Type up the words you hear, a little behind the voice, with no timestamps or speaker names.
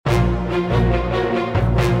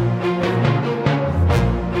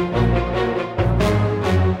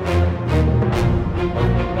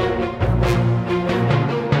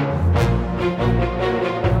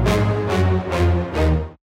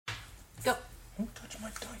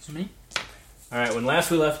Alright, when last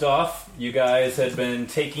we left off, you guys had been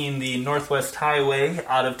taking the Northwest Highway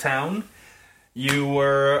out of town. You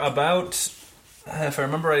were about, if I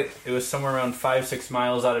remember right, it was somewhere around 5-6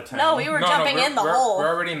 miles out of town. No, we were jumping in the hole. We're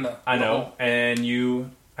already in the I know, hole. And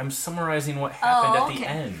I'm summarizing what happened at the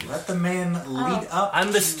end. Let the man lead up.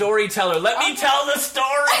 I'm the storyteller. Let me tell the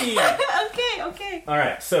story! Okay.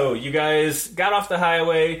 Alright, so you guys got off the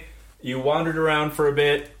highway. You wandered around for a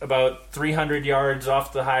bit. About 300 yards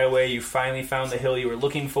off the highway, you finally found the hill you were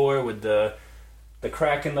looking for with the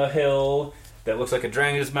crack in the hill that looks like a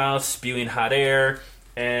dragon's mouth spewing hot air,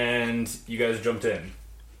 and you guys jumped in.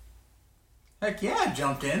 Heck yeah, I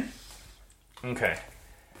jumped in. Okay.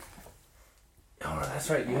 Oh, that's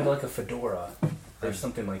right. You had like a fedora or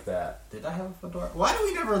something like that. Did I have a fedora? Why do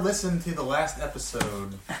we never listen to the last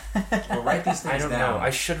episode or write these things I don't down? know. I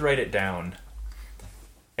should write it down.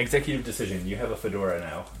 Executive decision. You have a fedora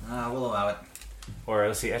now. We'll allow it. Or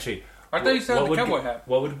let's see. Actually, I thought you said the cowboy hat.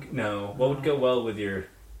 What would go well with your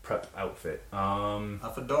prep outfit? A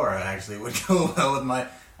fedora actually would go well with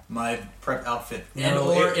my prep outfit.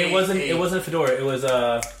 It wasn't a fedora. It was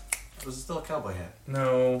It was still a cowboy hat.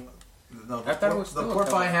 No, I thought it was the still a pork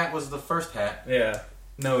cowboy pie hat was the first hat. yeah.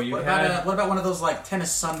 No, you What had. about one of those like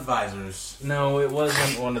tennis sun visors? No, it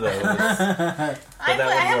wasn't one of those. I would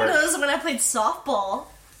had work. those when I played softball.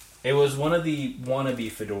 It was one of the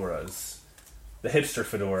wannabe fedoras. The hipster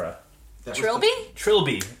fedora. Trilby?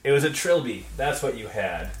 Trilby. It was a Trilby. That's what you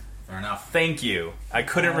had. Fair enough. Thank you. I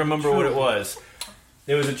couldn't remember what it was.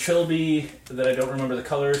 It was a Trilby that I don't remember the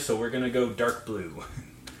color, so we're going to go dark blue.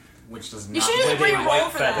 Which does You not. should just With a re-roll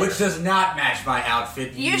white for that. feather. Which does not match my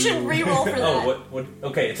outfit. You should re-roll for that. Oh, what?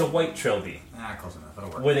 Okay, it's a white Trilby. Close enough.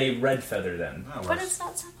 That'll work. With a red feather then. That But works. it's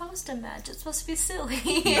not supposed to match. It's supposed to be silly.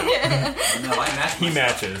 No, I match. He my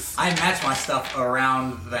matches. Stuff. I match my stuff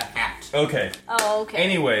around the hat. Okay. Oh, okay.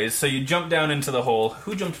 Anyways, so you jump down into the hole.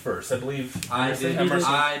 Who jumped first? I believe I did.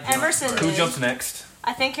 Emerson. Emerson first. Who did. jumped next?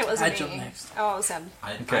 I think it was I me. jumped next. Oh, it was him.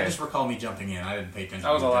 I Okay. just recall me jumping in. I didn't pay attention.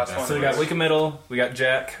 That was the Who did last that. one. So we got Wicca Middle, we got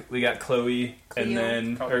Jack, we got Chloe, and Cleo.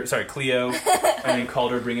 then Cleo, and then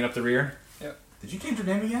Calder bringing up the rear. Did you change your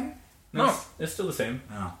name again? No. It's still the same.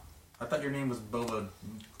 No. I thought your name was Boba.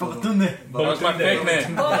 Babatunde. That was my fake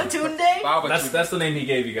name. Babatunde? Baba That's the name he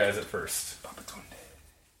gave you guys at first.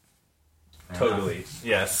 Totally.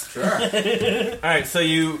 Yes. Sure. Alright, so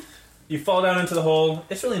you fall down into the hole.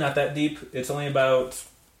 It's really not that deep. It's only about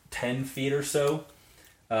 10 feet or so.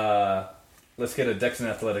 Let's get a Dex and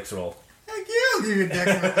Athletics roll. Thank you. Give you a deck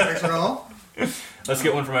and athletics roll. Let's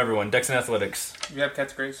get one from everyone. Dex and Athletics. You have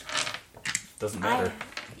cat's grace. Doesn't matter.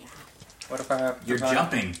 What if I have... You're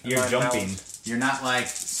jumping. You're jumping. You're not like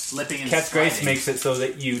slipping and Cat's Grace sliding. makes it so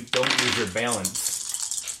that you don't lose your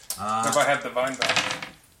balance. What if I have divine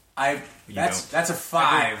balance? That's a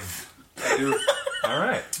 5. I do.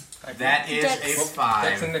 Alright. That is Dex. a 5.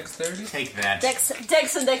 Dex and dexterity? Take that. Dex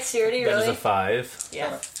and dexterity, That really? is a 5.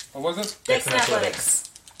 Yeah. What was it? Dex and and athletics.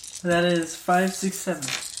 That is 5, 6, 7.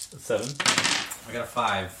 7. I got a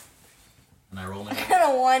 5. And I roll again. And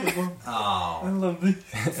a 1. Oh. I love this.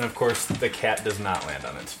 And of course, the cat does not land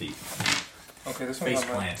on its feet. Okay, this one Face has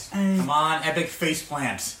my... plant. Come on, epic face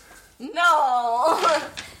plant. No!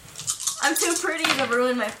 I'm too pretty to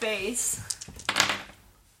ruin my face.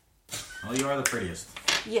 Well, you are the prettiest.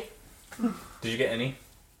 Yeah. Did you get any?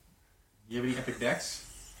 You have any epic decks?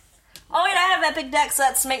 Oh wait, I have epic dex.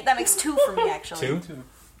 That makes 2 for me, actually.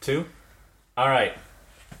 2? Alright.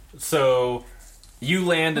 So, you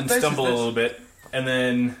land and What dice stumble is a this? little bit, and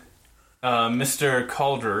then Mr.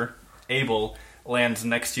 Calder, Abel, lands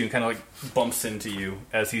next to you and kind of like bumps into you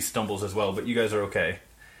as he stumbles as well, but you guys are okay.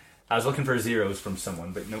 I was looking for zeros from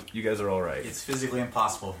someone, but nope, you guys are alright. It's physically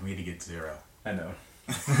impossible for me to get 0. I know.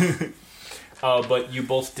 But you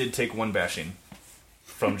both did take 1 bashing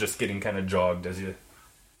from just getting kind of jogged as you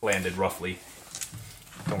landed roughly.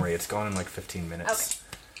 Don't worry, it's gone in like 15 minutes.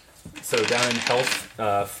 Okay. So down in health,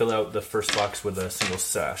 fill out the first box with a single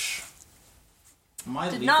sash.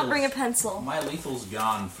 Did not bring a pencil. My lethal's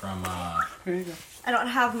gone from Here you go. I don't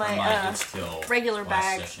have my my hit skill regular last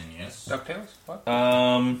bag. session, yes. DuckTales?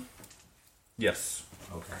 What? Yes.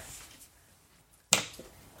 Okay.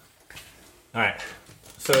 Alright.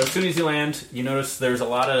 So as soon as you land, you notice there's a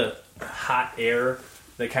lot of hot air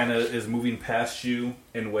that kind of is moving past you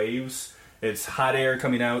in waves. It's hot air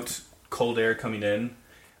coming out, cold air coming in,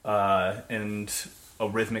 and a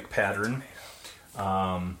rhythmic pattern.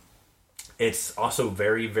 It's also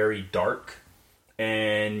very, very dark,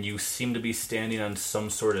 and you seem to be standing on some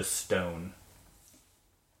sort of stone.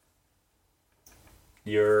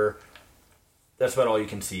 That's about all you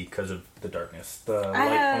can see because of the darkness. The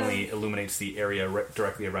light only illuminates the area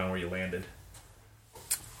directly around where you landed.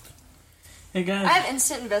 Hey guys. I have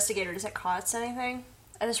instant investigator. Does that cost anything?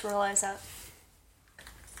 I just realized that.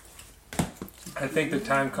 I think the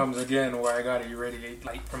time comes again where I gotta irradiate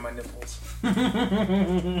light from my nipples.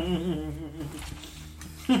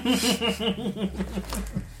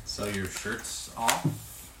 So your shirt's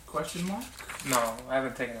off? Question mark? No, I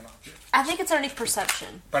haven't taken it off yet. I think it's underneath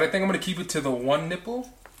perception. But I think I'm gonna keep it to the one nipple.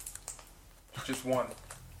 Just one.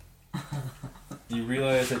 You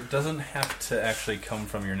realize it doesn't have to actually come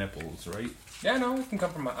from your nipples, right? Yeah, no, it can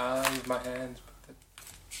come from my eyes, my hands. But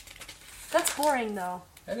That's boring, though.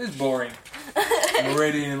 that is boring. I'm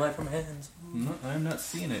irradiating light from my hands. No, I'm not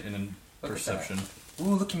seeing it in Look at perception.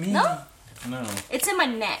 Ooh, look at me. No? No, It's in my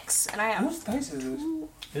necks, and I have. Whose dice is this?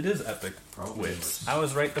 it is epic Probably wits. I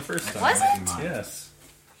was right the first time. Was Making it? mine. Yes.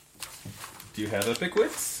 Do you have epic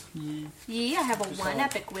wits? Yeah, I have a one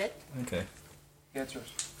epic wit. Okay. Yeah, it's yours.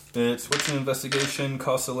 It's what's an investigation,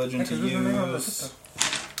 costs a legend to use.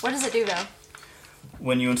 What does it do, though?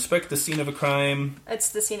 When you inspect the scene of a crime. It's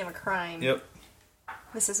the scene of a crime. Yep.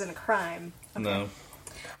 This isn't a crime. No.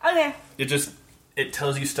 Okay. It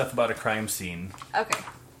tells you stuff about a crime scene Okay.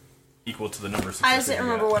 equal to the number of I successes just didn't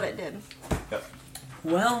you remember got. what it did. Yep.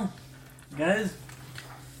 Well, guys,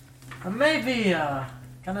 I may be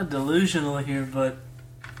kind of delusional here, but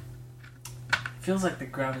it feels like the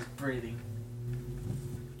ground is breathing.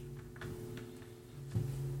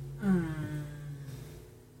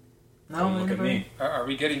 No, Don't look at anybody? me. Are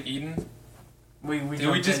we getting eaten? We Did we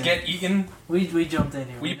jumped just in get here. eaten? We jumped in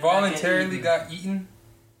here. We did not get voluntarily eaten. got eaten?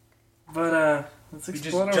 But let's We just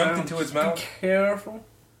explore jumped around. into its Just mouth? Be careful.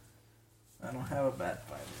 I don't have a bad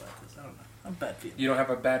vibe about this. I don't know. I'm bad feeling. You don't have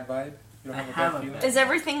a bad vibe? You don't I have a have bad a feeling? bad- Is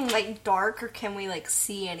everything, like, dark, or can we, like,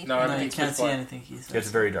 see anything? No, No, you everything's can't pitch see black. anything, Keith. It's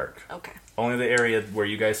very dark. Okay. Only the area where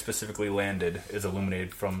you guys specifically landed is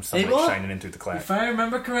illuminated from sunlight Abel? shining in through the crack. If I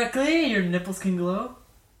remember correctly, your nipples can glow.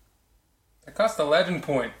 It cost a legend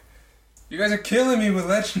point. You guys are killing me with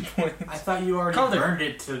legend points. I thought you already Calder. burned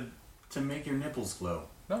it to make your nipples glow.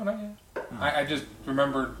 No, not yet. Oh. I just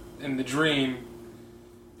remembered in the dream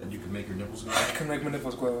That you could make your nipples glow. I could make my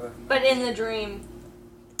nipples glow with it. But in the dream,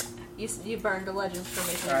 you burned a legend for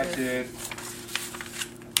making I it. did.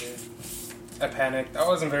 I panicked. I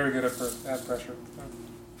wasn't very good at pressure.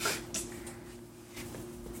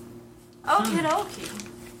 Okie dokie.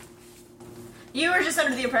 You were just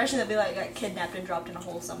under the impression that we, like, got kidnapped and dropped in a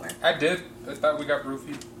hole somewhere. I did. I thought we got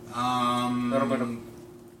roofied. A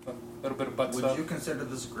little bit of butt Would stuff. you consider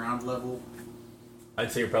this ground level? I'd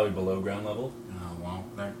say you're probably below ground level. Oh well,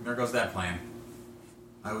 there goes that plan.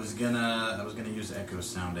 I was gonna use echo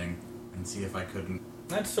sounding and see if I couldn't.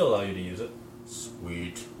 I'd still allow you to use it.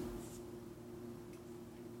 Sweet.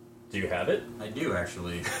 Do you have it? I do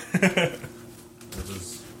actually. It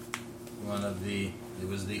was it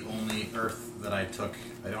was the only earth that I took.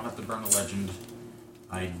 I don't have to burn a legend.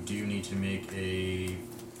 I do need to make a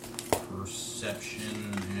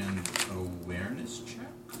perception and awareness check.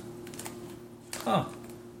 Huh.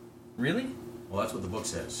 Really? Well, that's what the book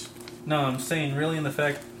says. No, I'm saying really in the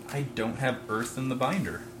fact I don't have earth in the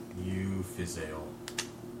binder. You Fizale.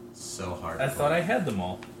 So hard. I to thought I find. had them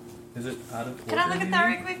all. Is it out of Can I order, look at that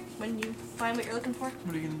maybe? right quick when you find what you're looking for?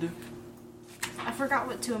 What are you gonna do? I forgot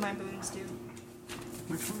what two of my boons do.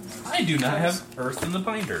 Which one? I do not have earth in the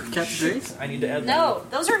binder. Captain Grace? I need to add No,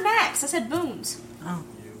 those are necks. I said boons. Oh.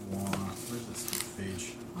 You want. Where's this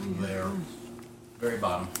page? There. Very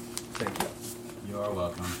bottom. that. Thank you. You are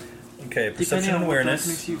welcome. Okay, Depending perception on and what dice awareness.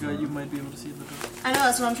 mix you got, you might be able to see the door. I know,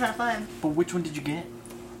 that's what I'm trying to find. But which one did you get?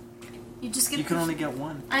 You just get You can only get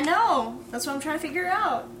one. I know. That's what I'm trying to figure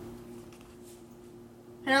out.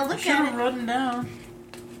 And I'll You look should at have it. written down.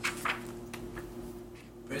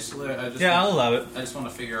 Basically, I just Yeah, I'll allow it. I just want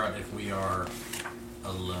to figure out if we are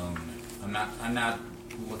alone. I'm not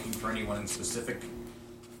looking for anyone in specific.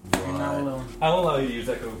 You're not but- alone. I'll allow you to use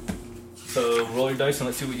Echo. So roll your dice and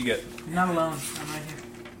let's see what you get. You're not alone. I'm right here.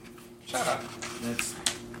 Shut up. That's.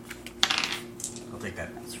 I'll take that.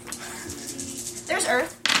 There's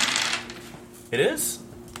Earth. It is?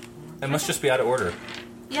 It must just be out of order.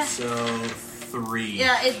 Yeah. So 3.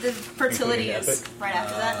 Yeah, the fertility Including is epic? right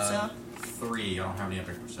after that, so. 3. I don't have any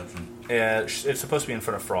epic perception. Yeah, it's supposed to be in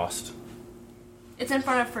front of Frost. It's in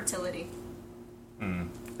front of fertility. Hmm.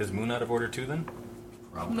 Is Moon out of order too then?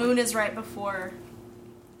 Probably. Moon is right before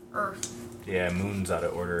Earth. Yeah, Moon's out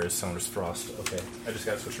of order as so is Frost. Okay, I just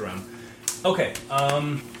gotta switch around. Okay.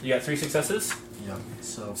 You got 3 successes. Yep.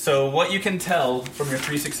 So So what you can tell from your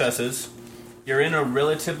 3 successes, you're in a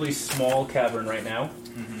relatively small cavern right now.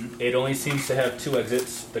 It only seems to have 2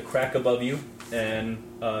 exits: the crack above you and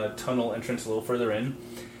a tunnel entrance a little further in.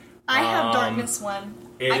 I have darkness one.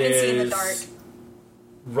 It I can see in the is dark.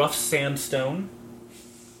 rough sandstone.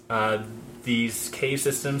 These cave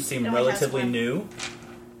systems seem It only has relatively one. new,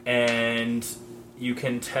 and you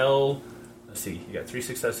can tell. Let's see, you got 3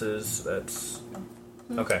 successes. That's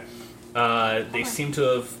okay. They seem to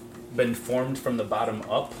have been formed from the bottom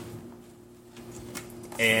up,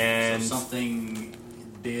 and something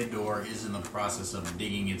did or is in the process of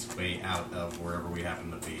digging its way out of wherever we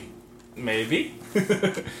happen to be. maybe. Trying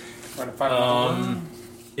to find another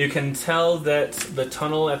You can tell that the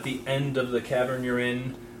tunnel at the end of the cavern you're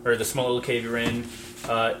in, or the small little cave you're in,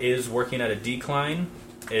 is working at a decline.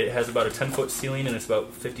 It has about a 10-foot ceiling and it's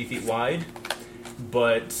about 50 feet wide,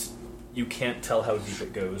 but you can't tell how deep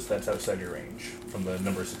it goes. That's outside your range from the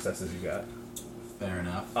number of successes you got. Fair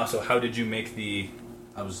enough. Also, how did you make the...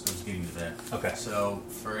 I was getting to that. Okay. So,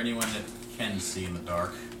 for anyone that can see in the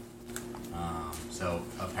dark, so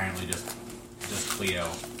apparently just Cleo.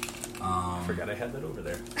 Forgot I had that over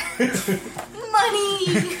there. Money!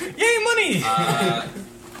 Yay, money!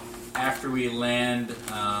 After we land,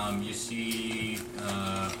 you see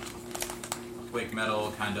Quake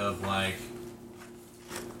Metal kind of like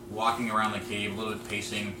walking around the cave, a little bit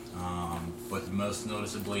pacing, but most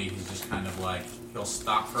noticeably, he's just kind of like, he'll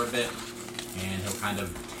stop for a bit, and he'll kind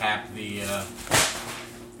of tap the,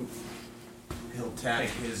 he'll tap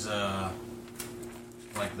his,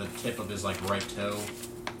 like the tip of his like right toe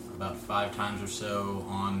about 5 times or so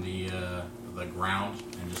on the ground,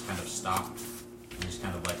 and just kind of stop, and just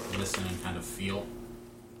kind of like listen and kind of feel.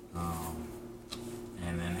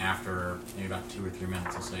 And then after maybe about 2 or 3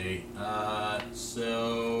 minutes, I'll say,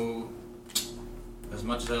 so as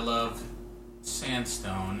much as I love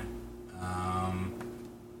sandstone,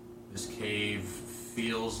 this cave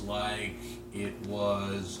feels like it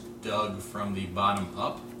was dug from the bottom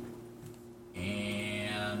up,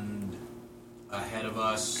 and ahead of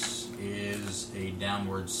us is a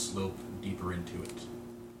downward slope deeper into it.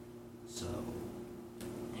 So,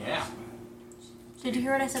 yeah. Did you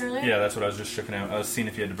hear what I said earlier? Yeah, that's what I was just checking out. I was seeing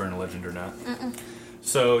if you had to burn a legend or not.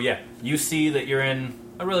 So, yeah, you see that you're in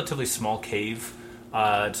a relatively small cave.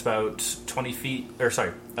 It's about 20 feet, or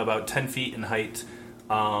sorry, about 10 feet in height.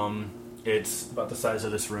 It's about the size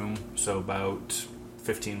of this room, so about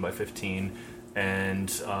 15 by 15. And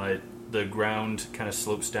the ground kind of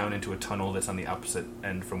slopes down into a tunnel that's on the opposite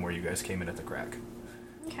end from where you guys came in at the crack.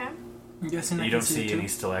 Okay. I'm guessing I You can don't see see it too. any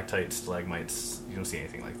stalactites, stalagmites. You don't see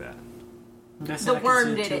anything like that. I'm guessing The I can worm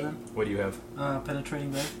see did too, it. then. What do you have?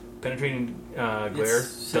 Penetrating there. Penetrating glare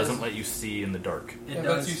says- doesn't let you see in the dark. It It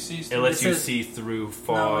does. lets you see It stuff. lets you says- see through No,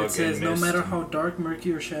 fog it says and no mist. matter how dark,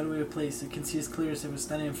 murky, or shadowy a place, it can see as clear as if it was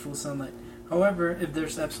standing in full sunlight. However, if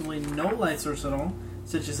there's absolutely no light source at all,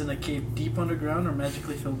 such as in a cave deep underground or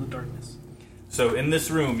magically filled with darkness. So in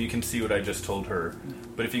this room, you can see what I just told her.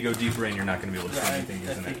 But if you go deeper in, you're not going to be able to see I anything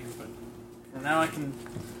using it. figured, but for now I can...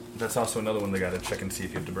 That's also another one they got to check and see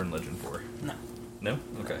if you have to burn legend for. No. No?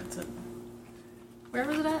 Okay. That's it. Where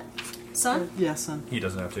was it at? Son? Yeah, son. He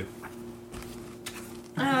doesn't have to.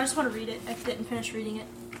 I don't know, I just want to read it. I didn't finish reading it.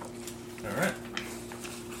 All right.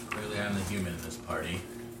 Clearly I'm the human in this party.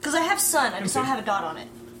 Because I have sun, I just don't have a dot on it.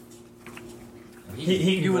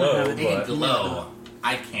 He can You wouldn't glow, have it. He can but... glow.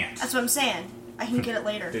 I can't. That's what I'm saying. I can get it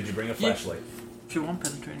later. Did you bring a flashlight? If you want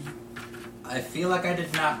penetrating. I feel like I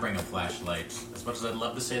did not bring a flashlight. As much as I'd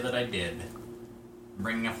love to say that I did,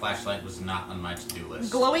 bringing a flashlight was not on my to-do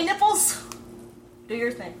list. Glowy nipples? Do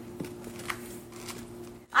your thing.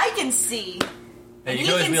 I can see. Hey, you He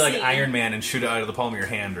can always can be like see. Iron Man and shoot it out of the palm of your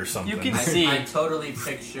hand or something. You can I, see. I totally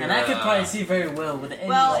picture. And I could probably see very well with any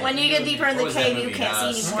Well, light. when you get deeper in What the was that cave, you movie? can't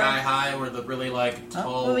see anymore. Sky High, where the really like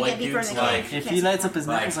tall When we white get deeper in dudes the like. cave. If he lights up his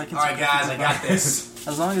nipples, I Like, can all see right, guys, I got perfectly this.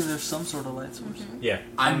 fine. As long as there's some sort of light source. Yeah.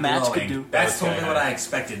 I'm A match could glowing. do. That's Okay. totally what I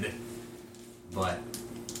expected, but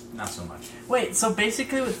not so much. Wait, so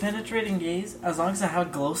basically with penetrating gaze, as long as I have a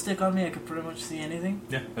glow stick on me, I could pretty much see anything?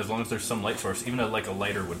 Yeah, as long as there's some light source. Even like a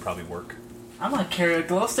lighter would probably work. I'm gonna carry a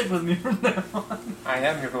glow stick with me from now on. I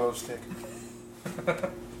am your glow stick.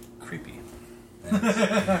 Creepy.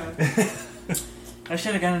 I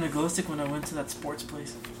should have gotten a glow stick when I went to that sports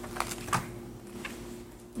place.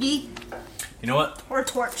 Yeet. You know what? Or a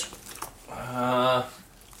torch.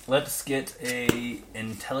 Let's get a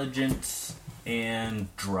intelligence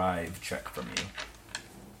and drive check from you.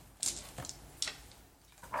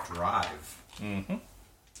 Drive. Mm-hmm.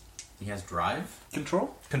 He has drive.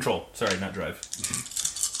 Control? Control. Sorry, not drive.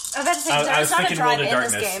 I was about to say, I was it's not a thinking World drive of in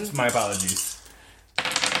this Darkness. game. My apologies.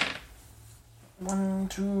 1,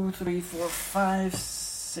 2, 3, 4, 5,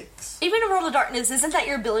 6. Even in World of Darkness, isn't that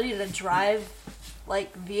your ability to drive,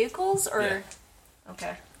 like, vehicles? Or Yeah.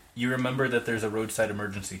 Okay. You remember that there's a roadside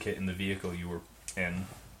emergency kit in the vehicle you were in,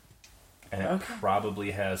 and it Okay.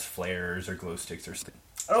 probably has flares or glow sticks or something.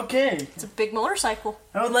 Okay. It's a big motorcycle.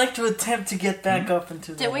 I would like to attempt to get back up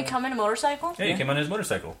into the... Didn't we come in a motorcycle? Yeah, you came on his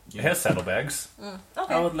motorcycle. It has saddlebags.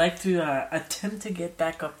 Okay. I would like to attempt to get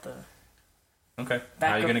back up the... Okay. Back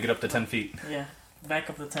How are you up. going to get up to 10 feet? Yeah, back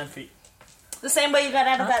up the 10 feet. The same way you got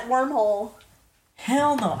out of that wormhole.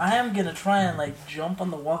 Hell no, I am gonna try and, like, jump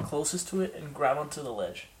on the wall closest to it and grab onto the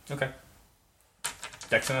ledge. Okay.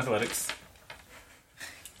 Dex and athletics.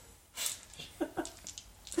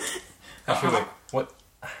 Actually, wait.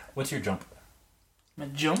 What's your jump? My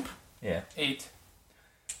jump? Yeah. 8.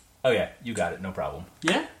 Oh, yeah. You got it. No problem.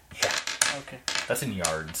 Yeah? Yeah. Okay. That's in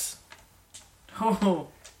yards. Oh,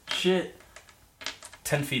 shit.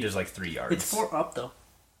 10 feet is like 3 yards. It's 4 up, though.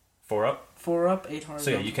 4 up? 4 up, 8 So,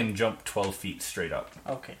 horizontal. yeah, you can jump 12 feet straight up.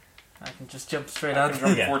 Okay. I can just jump straight I out. can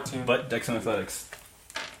jump Yeah. 14. But Dex and athletics.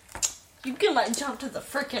 You can, like, jump to the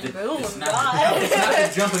frickin' moon, It's not, God. it's not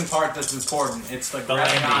the jumping part that's important. It's the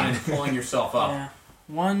grabbing on and pulling yourself up. Yeah.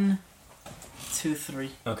 1, 2,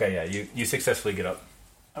 3. Okay, yeah. You successfully get up.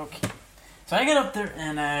 Okay. So I get up there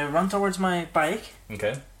and I run towards my bike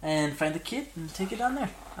Okay. and find the kit and take it down there.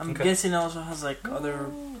 I'm Okay. guessing it also has, like,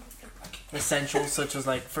 other essentials such as,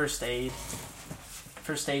 like, first aid.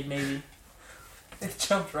 First aid, maybe. It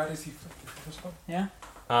jumped right as he flipped this one. Yeah?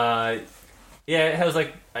 Yeah, it has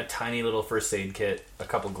like a tiny little first aid kit, a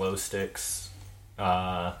couple glow sticks.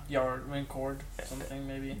 Yard, ring cord, something,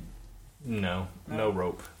 maybe. No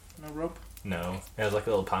rope. No rope? No. It has like a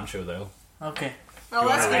little poncho though. Okay. Oh, You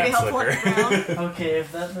that's want a gonna be rat helpful on the ground. Okay,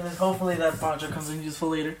 if that, hopefully that poncho comes in useful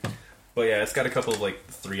later. But yeah, it's got a couple of like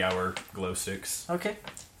 3-hour glow sticks. Okay.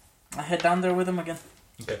 I head down there with him again.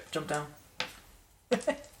 Okay. Jump down.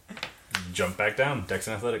 Jump back down. Dex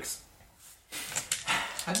and athletics.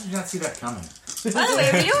 How did you not see that coming? By the way,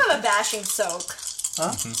 we do have a bashing soak.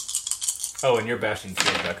 Huh? Oh, and you're bashing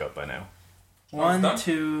shield back up by now. One, done?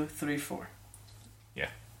 2, 3, 4. Yeah.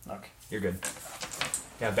 Okay. You're good.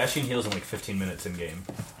 Yeah, bashing heals in like 15 minutes in game.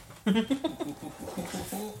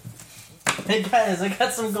 Hey guys, I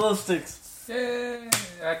got some glow sticks. Yay!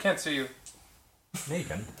 I can't see you. Yeah, you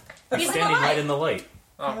can. You're He's in the standing light. right in the light.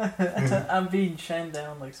 Oh, I'm being shined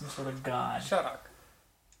down like some sort of god. shut up.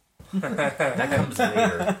 That comes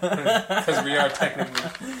later. Because we are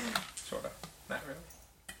technically, sort of. Not really.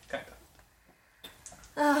 Kind of.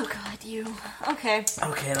 Oh, God, you. Okay.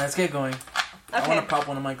 Okay, let's get going. I want Okay. to pop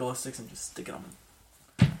one of my glow sticks and just stick it on.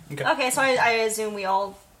 Okay, so I assume we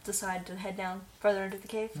all decide to head down further into the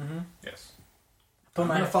cave. Yes. Put I'm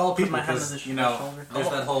my gonna follow put people my hand on because the you know shoulder. there's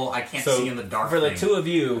that whole I can't So, see in the dark for the thing. two of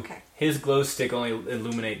you, Okay. his glow stick only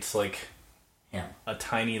illuminates like Yeah. a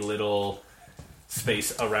tiny little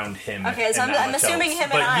space around him. Okay, so and not I'm much assuming else. him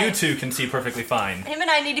and but I- you two can see perfectly fine. Him and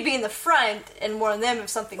I need to be in the front and warn them if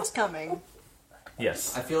something's coming.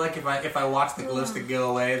 Yes. I feel like if I watch the glow stick go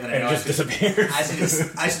away, then I And know it just disappears. I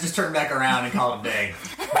should just turn back around and call it a day.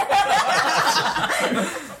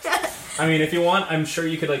 I mean, if you want, I'm sure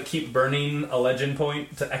you could like keep burning a legend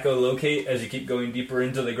point to echolocate as you keep going deeper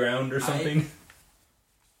into the ground or something.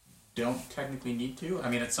 Don't technically need to. I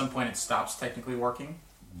mean, at some point it stops technically working,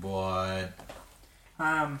 but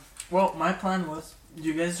Well, my plan was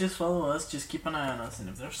you guys just follow us, just keep an eye on us, and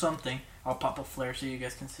if there's something, I'll pop a flare so you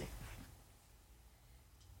guys can see.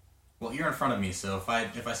 well, you're in front of me, so if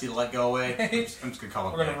I see the light go away, I'm just gonna call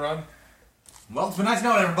it We're a day. gonna run. Well, it's been nice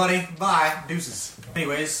knowing everybody. Bye, deuces.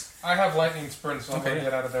 Anyways, I have lightning sprint, so I'm Okay. gonna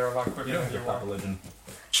get out of there a lot quicker You don't than have to you pop a are. legend.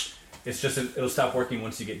 It's just it'll stop working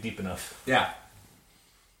once you get deep enough. yeah.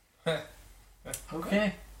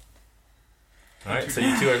 Okay. All right, so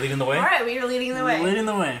you two are leading the way. Alright, we are leading the way. Leading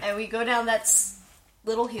the way. And we go down that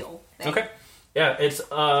little hill. thing. Okay. Yeah, it's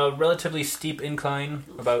a relatively steep incline,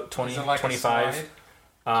 about 20, Is it like 25. a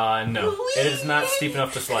slide? No, it is not steep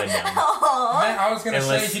enough to slide down. Man, I was gonna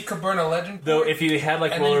Unless- say he could burn a legend. Though, point. if you had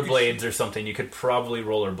like And then you could rollerblades or something, you could probably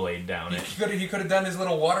rollerblade down it. he could have done his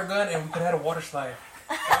little water gun, and we could have had a water slide.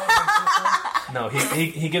 That No,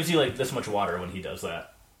 he gives you like this much water when he does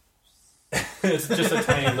that. It's just a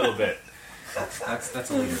tiny little bit. That's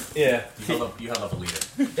a leader. Yeah, You held up a leader.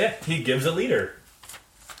 yeah, he gives a liter.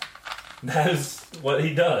 That is what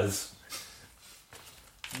he does.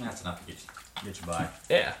 That's enough to get you by.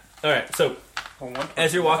 Yeah. All right. So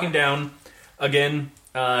as you're walking down, again,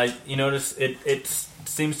 you notice it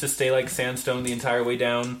seems to stay like sandstone the entire way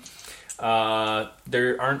down.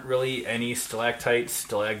 There aren't really any stalactites,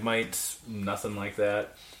 stalagmites, nothing like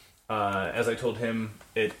that. As I told him,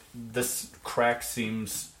 this crack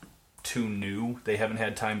seems too new. They haven't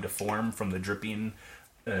had time to form from the dripping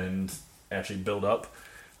and actually build up.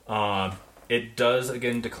 It does,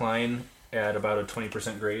 again, decline at about a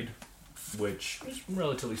 20% grade, which is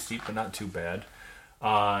relatively steep, but not too bad.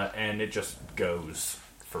 And it just goes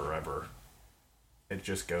forever. It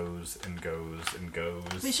just goes and goes and goes.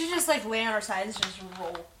 We should just like lay on our sides and just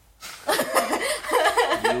roll.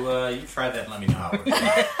 You try that and let me know how it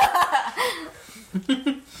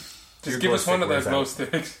works. Just give us one of those glow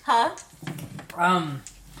sticks. Huh?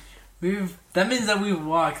 That means that we've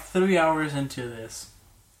walked 3 hours into this.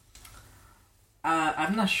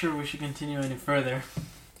 I'm not sure we should continue any further.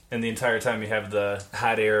 And the entire time you have the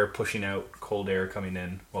hot air pushing out, cold air coming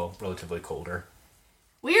in. Well, relatively colder.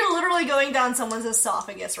 We are literally going down someone's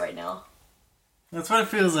esophagus right now. That's what it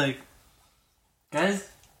feels like. Guys?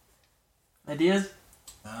 Ideas?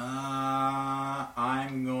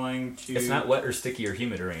 I'm going to... It's not wet or sticky or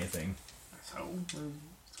humid or anything. So,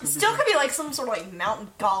 It still could be like some sort of like mountain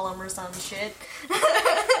golem or some shit.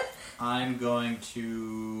 I'm going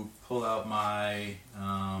to pull out my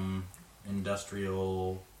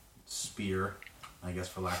industrial spear, I guess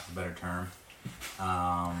for lack of a better term.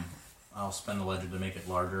 I'll spend a legend to make it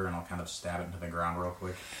larger, and I'll kind of stab it into the ground real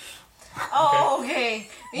quick. Oh, okay.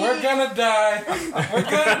 We're gonna die. We're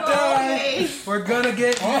gonna die. Okay. We're gonna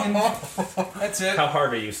get eaten. That's it. How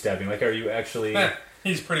hard are you stabbing? Like, are you actually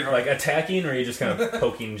He's pretty hard. like attacking, or are you just kind of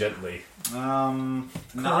poking gently?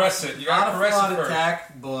 Caress it. You gotta Not a caress fraud it first.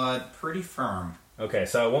 attack, but pretty firm. Okay,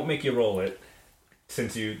 so I won't make you roll it,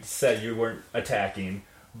 since you said you weren't attacking.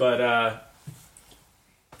 But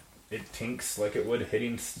it tinks like it would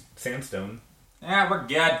hitting sandstone. Yeah, we're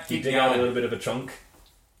good. You Keep dig out a going. little bit of a chunk.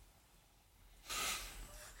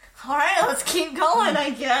 Alright, let's keep going,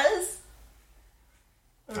 I guess.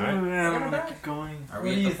 Alright. I don't want to keep going. Are What we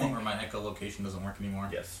do at you the point think? where my echolocation doesn't work anymore?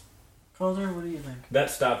 Yes. Calder, what do you think?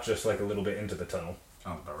 That stopped just like a little bit into the tunnel.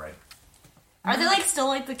 Sounds about right. Are they like still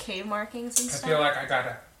like the cave markings and I stuff? feel like I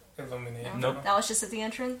gotta illuminate. No? Nope. That was just at the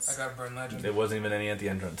entrance? I gotta burn legend. There wasn't even any at the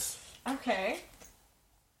entrance. Okay.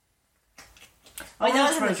 I Wait, that wanna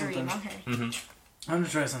was in try the dream. something. Okay. Mm-hmm. I'm gonna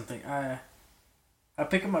try something. I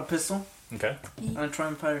pick up my pistol Okay. and I try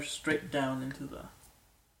and fire straight down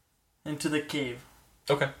into the cave.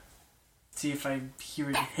 Okay. See if I hear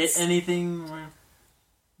it hit anything,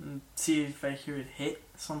 and see if I hear it hit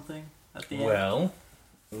something at the end. Well,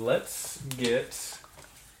 let's get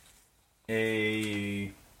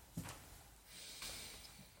a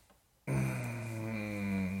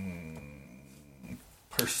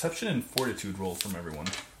perception and fortitude roll from everyone.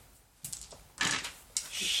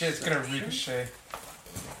 Shit, it's gonna ricochet.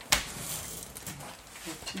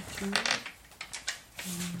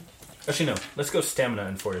 Actually, no. Let's go stamina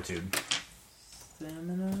and fortitude.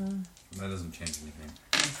 Stamina, That doesn't change anything.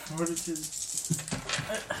 fortitude.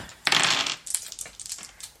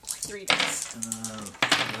 3 dice.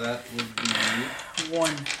 That would be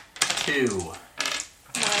 1. 2.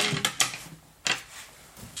 1.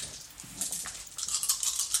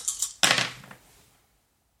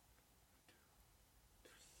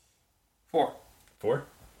 Four. 4?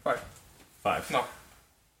 5. 5. No.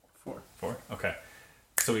 4. 4? Okay.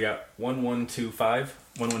 So we got 1, 1, 2, 5.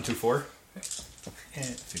 1, 1, 2, 4. Too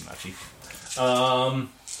muchy.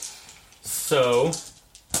 So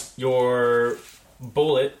your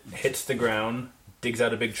bullet hits the ground, digs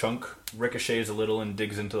out a big chunk, ricochets a little, and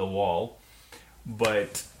digs into the wall.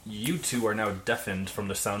 But you two are now deafened from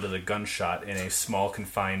the sound of the gunshot in a small,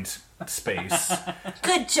 confined space.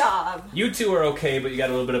 Good job. You two are okay, but you got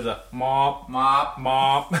a little bit of the mop, Mop.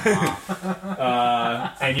 mop.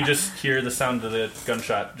 And you just hear the sound of the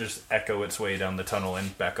gunshot just echo its way down the tunnel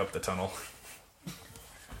and back up the tunnel.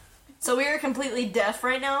 So we are completely deaf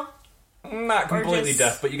right now? Not completely just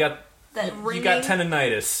deaf, but you got That ringing? you got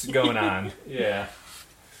tendinitis going on. Yeah.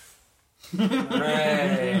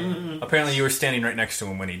 Hooray. Apparently, you were standing right next to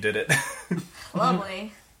him when he did it.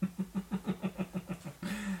 Lovely.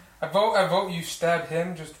 I vote you stab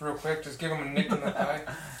him just real quick. Just give him a nick in the thigh.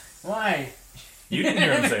 Why? You didn't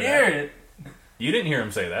hear him say Hear that. it. You didn't hear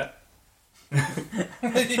him say that. Oh,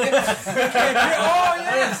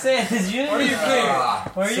 yeah. What do you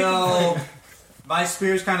think? So, my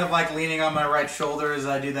spear's kind of like leaning on my right shoulder as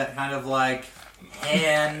I do that kind of like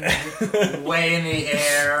hand way in the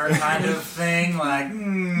air kind of thing. Like,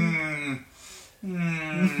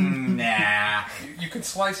 nah. You could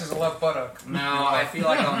slice his left buttock. No, I feel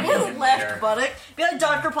like I'll need His him left later. buttock. Be like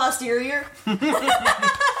Dr. Posterior.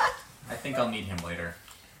 I think I'll need him later.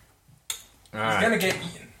 All He's right. gonna get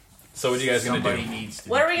eaten. So what are you guys gonna Somebody do? needs to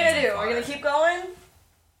What be are we gonna paying do? We're gonna fire. keep going?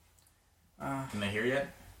 Can they hear yet?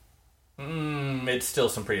 It's still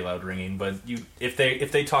some pretty loud ringing, but if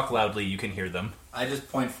they talk loudly, you can hear them. I just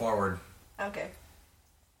point forward. Okay.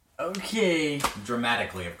 Okay.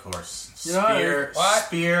 Dramatically, of course. Yeah. What?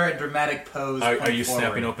 Spear and dramatic pose. Are point you forward.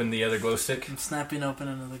 snapping open the other glow stick? I'm snapping open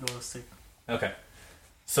another glow stick. Okay.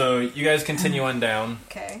 So you guys continue on down,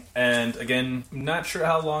 Okay. and again, not sure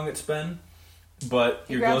how long it's been, but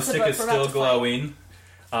He your glow grabs the stick book, is we're about still to fight. glowing.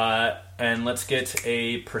 And let's get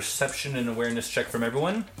a perception and awareness check from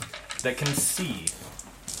everyone that can see.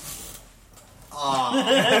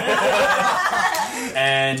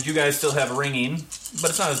 And you guys still have ringing,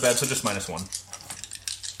 but it's not as bad, so just -1.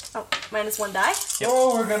 Oh, -1 die? Yep.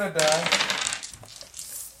 Oh, we're gonna die.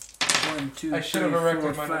 1, 2, I 3, should have 4,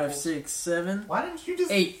 erected my 5, nipples. 6, 7, Why didn't you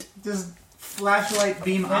just 8. flashlight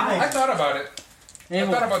beam I eyes? thought about it. I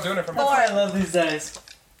thought about doing it for Four. myself. I love these dice.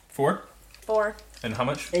 4? 4. And how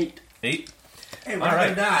much? 8. 8? Hey, we're All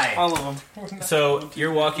right. gonna die. All of them. So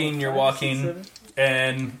you're walking, 5, 6, 7.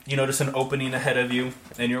 and you notice an opening ahead of you,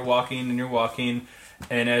 and you're walking,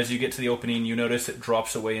 and as you get to the opening, you notice it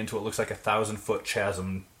drops away into what looks like a 1,000-foot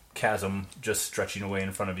chasm just stretching away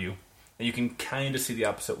in front of you, and you can kind of see the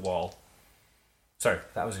opposite wall. Sorry,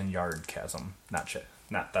 1,000-yard chasm, not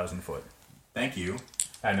 1,000-foot. Thank you.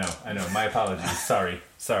 I know. My apologies. Sorry.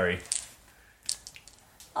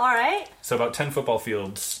 Alright. So about 10 football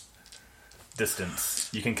fields distance,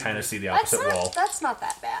 you can kind of see the opposite wall, That's not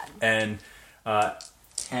that bad. and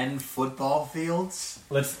 10 football fields?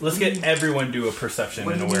 let's get everyone do a perception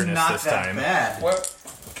What and do you mean awareness not this that time. bad? What?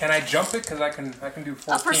 Can I jump it? Because I can do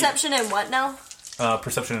 14. A perception and what now?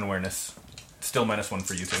 Perception and awareness. Still -1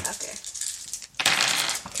 for you two. Okay.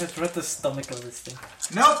 Just read the stomach of this thing.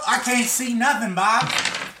 Nope, I can't see nothing, Bob.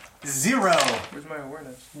 0. Where's my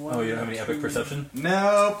awareness? Oh, you don't have any epic 2, perception?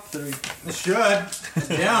 Nope. 3. It should. I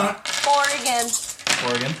don't. 4 again.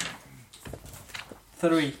 4 again?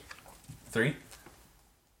 3. 3?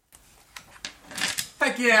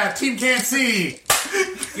 Heck yeah, team can't see.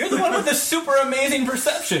 You're the one with the super amazing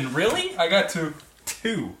perception, really? I got 2.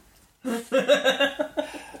 2.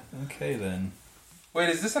 Okay then. Wait,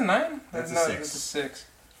 is this a 9? That's a no, 6. It's a 6.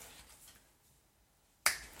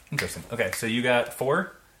 Interesting. Okay, so you got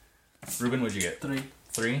 4. Ruben, what'd you get? 3.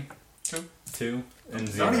 3, 2. 2, and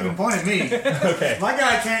 0. Don't even point at me. Okay. My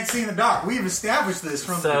guy can't see in the dark. We've established this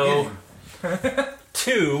from the So, beginning.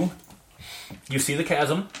 2, you see the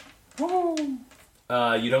chasm.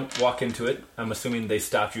 You don't walk into it. I'm assuming they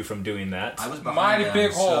stopped you from doing that. I was behind Mighty them,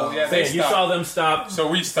 big hole, so yeah. They you stopped. saw them stop. So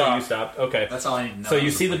we So stopped. you stopped. Okay. That's all I need to know. So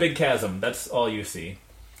you see the big chasm. That's all you see.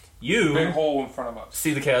 You Big hole in front of us.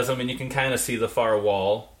 see the chasm, and you can kind of see the far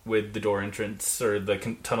wall with the door entrance or the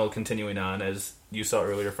tunnel continuing on, as you saw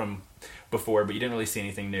earlier from before, but you didn't really see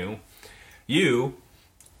anything new. You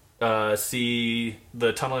see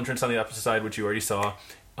the tunnel entrance on the opposite side, which you already saw,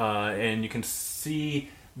 and you can see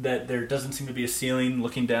that there doesn't seem to be a ceiling.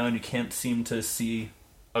 Looking down, you can't seem to see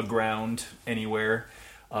a ground anywhere,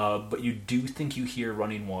 but you do think you hear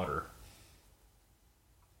running water.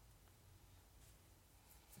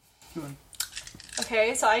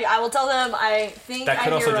 Okay, so I will tell them I think That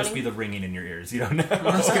could I also hear just running. be the ringing in your ears. You don't know.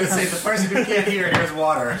 I was going to say, the person who can't hear it hears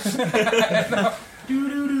water.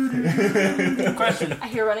 Question. I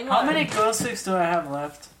hear running How water. many glow sticks do I have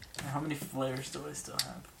left? And how many flares do I still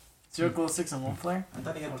have? 0 glow sticks and 1 flare? I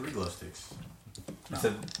thought he had 3 glow sticks. I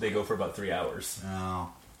said they go for about 3 hours.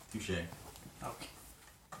 No. Touche. Okay.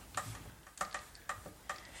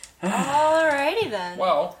 Alrighty then.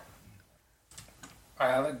 Well,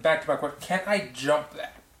 back to my question. Can I jump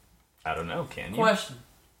that? I don't know, can you? Question.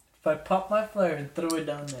 If I pop my flare and throw it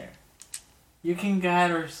down there, you can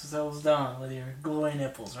guide ourselves down with your glowing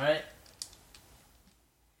nipples, right?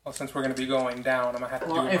 Well, since we're going to be going down, I'm going to have to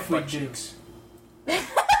Well, do it with if my we butt do. cheeks.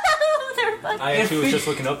 They're fun. I If actually was we- just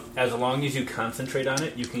looking up. As long as you concentrate on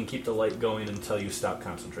it, you can keep the light going until you stop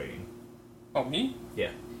concentrating. Oh, me?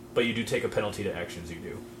 Yeah. But you do take a penalty to actions you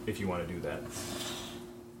do, if you want to do that.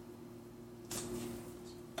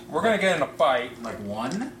 We're going to get in a fight. Like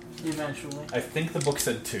 1? Eventually. I think the book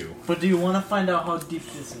said 2. But do you want to find out how deep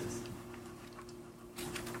this is?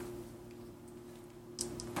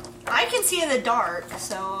 I can see in the dark,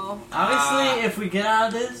 so Obviously, if we get out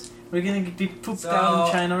of this, we're gonna be pooped out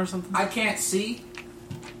in China or something. I can't see.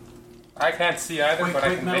 I can't see either, Quick, but I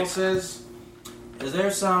quick can metal make... says, is there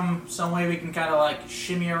some way we can kind of like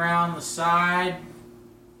shimmy around the side?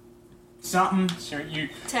 Something? So you,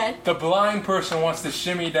 Ted. the blind person wants to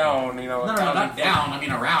shimmy down, you know. No, not down. I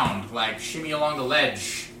mean around. Like shimmy along the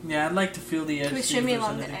ledge. Yeah, I'd like to feel the edge. Can we see if shimmy there's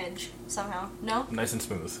along the anything. edge somehow? No. Nice and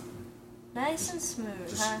smooth. Nice and smooth,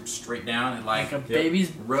 Just huh? straight down and like Like a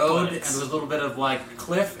baby's road, and buttocks. there's a little bit of like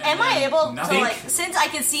cliff. And Am I then able nothing. to, like, since I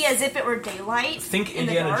can see as if it were daylight? Think in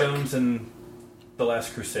the Indiana dark? Jones and The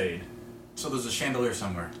Last Crusade. So there's a chandelier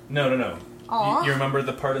somewhere. No. Aw. You remember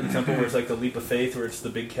the part of the temple where it's like the leap of faith, where it's the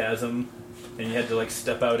big chasm, and you had to like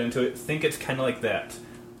step out into it? Think it's kind of like that,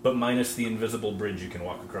 but minus the invisible bridge you can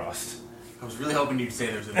walk across. I was really hoping you'd say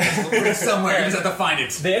there's a bridge somewhere. You just have to find it.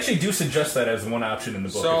 They actually do suggest that as one option in the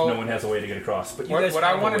book So- if no one has a way to get across. But you What- guys what I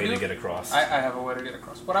have a wanna way do- to get across. I have a way to get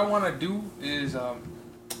across. What I want to do is, I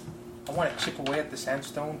want to chip away at the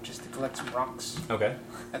sandstone just to collect some rocks Okay.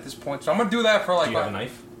 at this point. So I'm gonna do that for like. Do you have a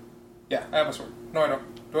knife? Yeah, I have a sword. No, I don't.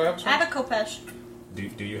 Do I have a I sword? have a Kopesh.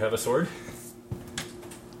 Do you have a sword?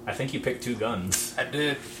 I think you picked 2 guns. I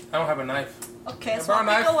did. I don't have a knife. Okay, so Borrow I'll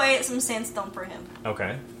a pick knife? away at some sandstone for him.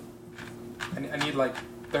 Okay. I need like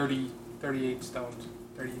 38 stones.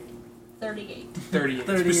 38. 38. 38.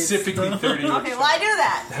 38 Specifically stones. 38. Okay, well, I do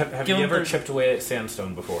that. Have Give you him ever 30. chipped away at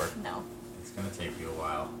sandstone before? No. It's gonna take you a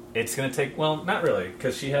while. It's going to take, well, not really,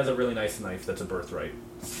 because she has a really nice knife that's a birthright.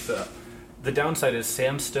 So, the downside is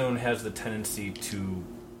sandstone has the tendency to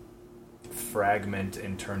fragment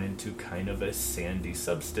and turn into kind of a sandy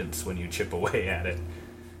substance when you chip away at it.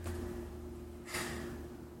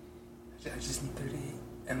 I just need 38,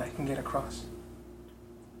 and I can get across.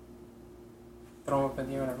 Throw them up in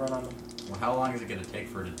the air and I run on them. Well, how long is it gonna take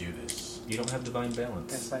for her to do this? You don't have divine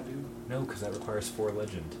balance. Yes, I do. No, because that requires 4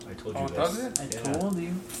 legend. I told you Oh, this. does it? I Yeah. told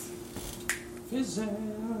you.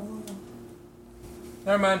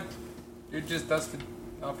 Never mind. You're just dusted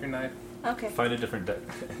off your knife. Okay. Find a different deck.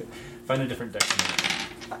 Find a different deck.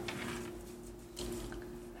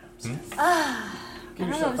 Give I don't know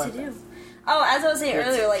yourself what to 5 do. Oh, as I was saying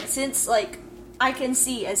earlier, like, since, like, I can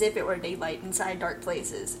see as if it were daylight inside dark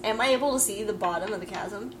places, am I able to see the bottom of the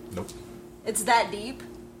chasm? Nope. It's that deep?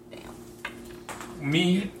 Damn.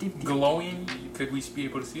 Me glowing, could we be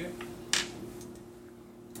able to see it?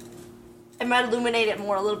 It might illuminate it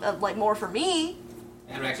more, a little bit, like, more for me.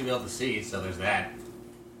 I'd actually be able to see, so there's that.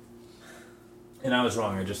 And I was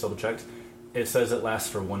wrong. I just double checked. It says it lasts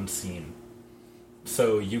for 1 scene.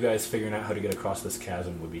 So you guys figuring out how to get across this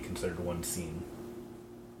chasm would be considered 1 scene.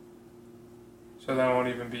 So that won't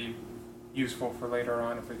even be useful for later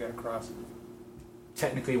on if we get across.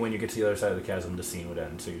 Technically, when you get to the other side of the chasm, the scene would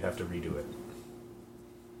end, so you'd have to redo it.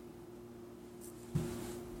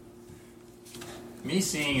 Me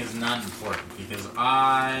seeing is not important because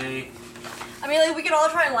I I mean, like, we could all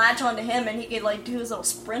try and latch onto him and he could, like, do his little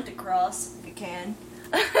sprint across if he can.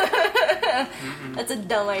 That's a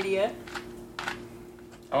dumb idea.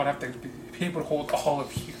 I would have to be able to hold all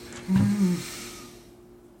of you.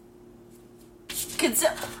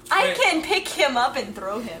 I Wait. can pick him up and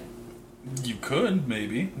throw him. You could,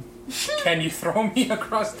 maybe. Can you throw me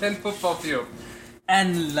across 10 football field?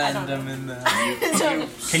 And land I don't them in the.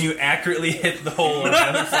 Can you accurately hit the hole on the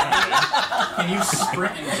other side? can you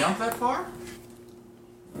sprint and jump that far?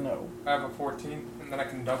 No. I have a 14, and then I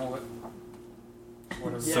can double it.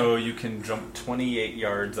 What is Yeah. So you can jump 28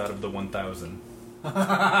 yards out of the 1,000. Yep,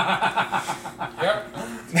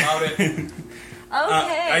 that's about it.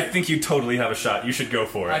 Okay. I think you totally have a shot. You should go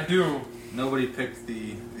for I it. do. Nobody picked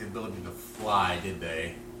the ability to fly, did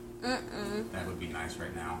they? Mm-mm. That would be nice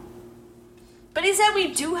right now. But he said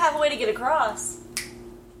we do have a way to get across.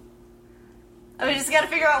 I mean, we just gotta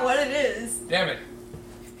figure out what it is. Damn it.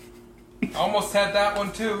 Almost had that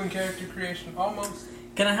one too in character creation. Almost.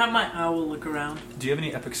 Can I have my owl look around? Do you have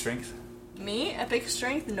any epic strength? Me? Epic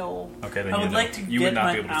strength? No. Okay, then I you would know. like to You get would not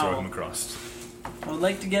my be able to throw owl. him across. I would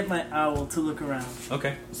like to get my owl to look around.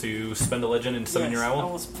 Okay, so you spend a legend and summon your Yes, I owl?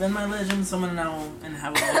 will spend my legend, summon an owl, and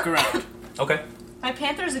have it look around. Okay. My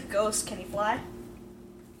panther's a ghost. Can he fly?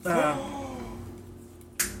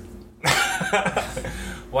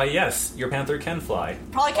 Why, yes, your panther can fly,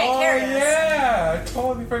 Probably can't Oh carry us. yeah, I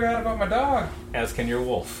totally forgot about my dog. as can your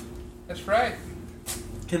wolf. That's right.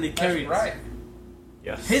 Can they carry That's right.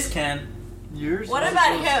 Yes. His can. Yours? What Yours?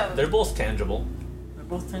 about him? They're both tangible. They're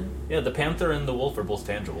both 10. Yeah, the panther and the wolf are both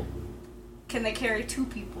tangible. Can they carry 2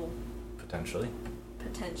 people? Potentially.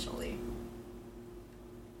 Potentially.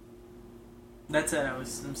 That's it. I'm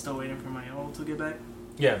still waiting for my owl to get back.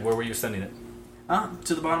 Yeah, where were you sending it?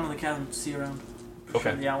 To the bottom of the chasm to see around. I'm Okay.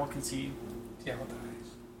 Sure the owl can see. Yeah, what the eyes.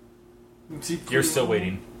 You can see You're pretty still well.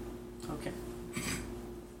 waiting. Okay.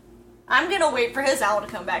 I'm gonna wait for his owl to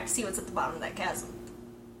come back to see what's at the bottom of that chasm.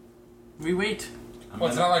 We wait. Well,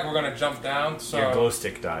 it's not like we're gonna jump down, so. Your glow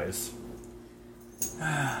stick dies.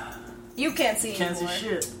 You can't see Can't see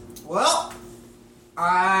anymore. shit. Well,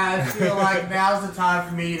 I feel like now's the time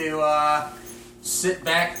for me to sit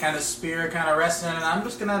back, kind of spear, kind of resting, and I'm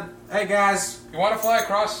just gonna Hey guys. You want to fly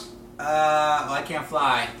across? Well, I can't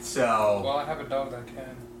fly, so. Well, I have a dog that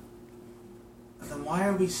can. Then why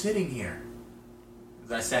are we sitting here?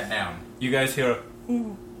 I sat down. You guys hear a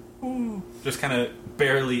ooh, ooh, just kind of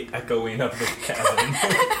barely echoing up the cabin.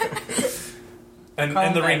 and Call the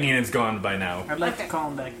him back. ringing is gone by now. I'd like Okay. to call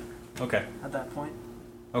him back Okay. at that point.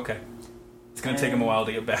 Okay. It's going to take him a while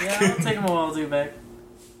to get back. Yeah, it'll take him a while to get back.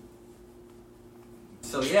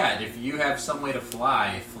 So yeah, if you have some way to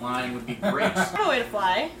fly, flying would be great. I have a way to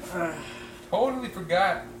fly. Totally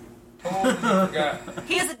forgot. Totally forgot.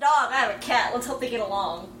 He has a dog, I have a cat. Let's hope they get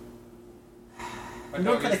along. My You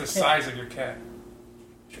dog don't get is a the cat. size of your cat.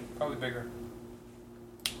 Probably bigger.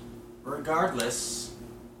 Regardless,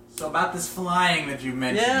 so about this flying that you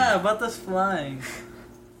mentioned. Yeah, about this flying.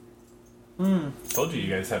 Told you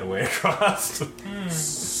guys had a way across.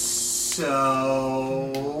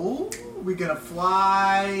 So we gonna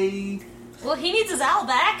fly? Well, he needs his owl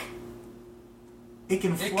back. It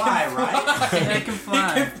can fly, right? It can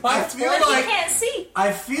fly. I feel But he like can't see.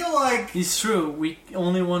 It's true.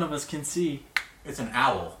 Only one of us can see. it's an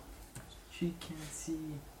owl. She can see.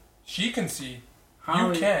 She can see. How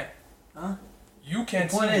You is- can't. Huh? You can't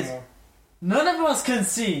The see point is- anymore. None of us can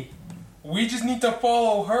see. We just need to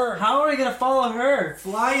follow her. How are we gonna follow her?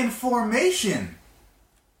 Fly in formation.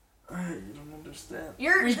 You don't understand. The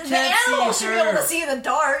We can't animals see should be able her. to see in the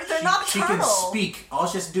dark. They're She nocturnal. can speak. All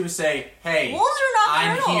she has to do is say, "Hey, Wolves are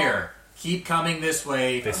I'm nocturnal. here. Keep coming this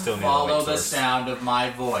way. They still need a follow light the source." sound of my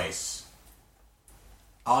voice."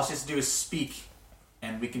 All she has to do is speak,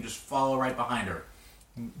 and we can just follow right behind her.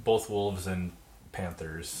 Both wolves and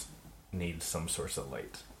panthers need some source of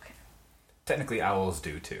light. Technically, owls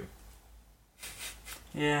do too.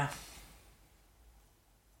 Yeah.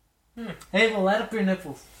 Hey, well, light up your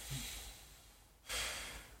nipples.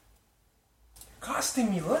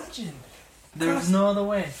 Costing me legend. There's no other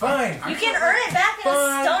way. Fine. You can earn it back in a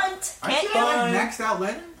Fine. stunt. I Can't feel you? like maxed out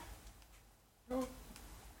legend.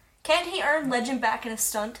 Can't he earn legend back in a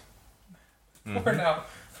stunt? For now.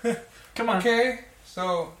 Come on. Okay,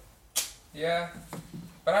 so yeah,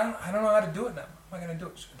 but I don't know how to do it now. How am I gonna do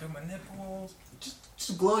it? Should I do my nipples?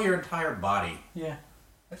 Just glow your entire body. Yeah.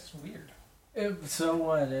 That's weird. So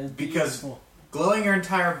what? It's Because- beautiful. Glowing your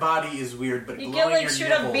entire body is weird, but You glowing can like your shoot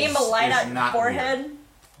nipples a beam of light is out your not forehead. Weird.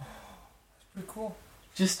 Pretty cool.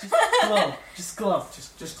 Just glow. Just glow.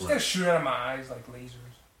 Just Just glow. gotta shoot out of my eyes like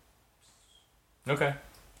lasers. Okay.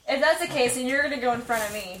 If that's the case, then you're gonna go in front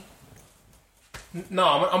of me. No,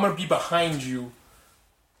 I'm gonna be behind you.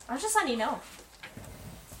 I was just letting you know.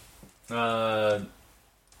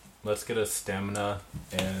 Let's get a stamina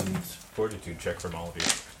and fortitude check from all of you.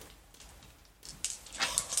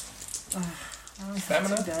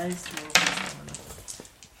 Stamina? Guys,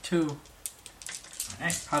 2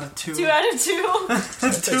 Nice. out of 2. 2 out of 2.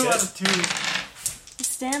 2 out of 2.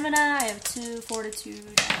 Stamina, I have 2. Fortitude,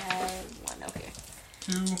 I have 1. Okay.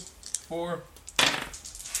 2, 4,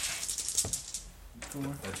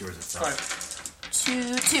 That's yours itself. 5.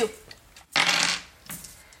 2.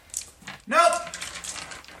 Nope.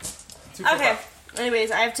 2, 4, Okay. 5.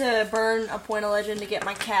 Anyways, I have to burn a point of legend to get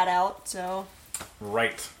my cat out, so...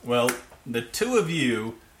 Right. Well, the two of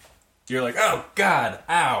you, you're like, oh, God,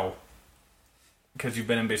 ow. Because you've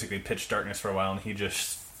been in basically pitch darkness for a while, and he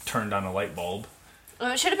just turned on a light bulb.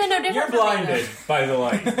 It should have been no different You're for me, blinded by the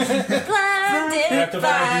light. You then. Blinded have to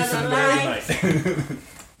by find you the some light. very light.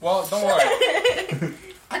 Well, don't worry.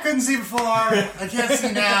 I couldn't see before. I can't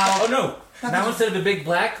see now. Oh, no. Now instead of the big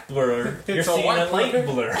black blur, you're It's a seeing white a light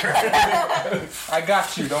blur. I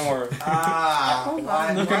got you. Don't worry.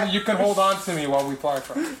 You can hold on to me while we fly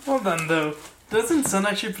across. Hold on, though. Doesn't sun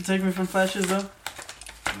actually protect me from flashes, though?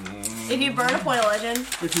 If you burn a point of legend...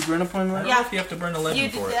 If you burn a point of light? Yeah. You have to burn a You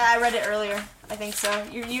legend did, for it. I read it earlier. I think so.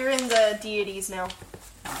 You're in the deities now.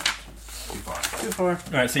 Too far. Too far.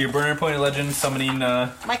 Alright, so you're burning a point of legend, summoning,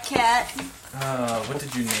 My cat, what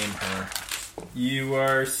did you name her? You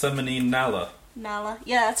are summoning Nala, Nala.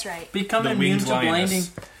 Yeah, that's right. Become the immune winged to blinding.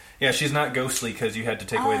 lioness. Yeah, she's not ghostly because you had to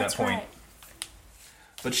take away that that's point. right.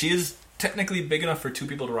 But she is technically big enough for 2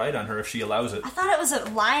 people to ride on her if she allows it. I thought it was a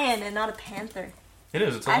lion and not a panther. It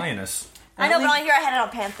is, it's a I- lioness. I know, but on here I had it on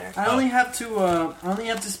panther. I only have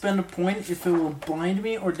to spend a point if it will blind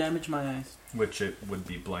me or damage my eyes. Which it would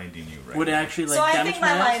be blinding you right Would it now. actually So like I damage think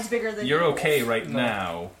my my lion's eyes? bigger than You're yours. okay right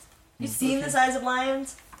now. You seen the size of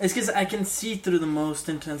lions? It's because I can see through the most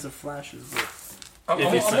intensive flashes. I'm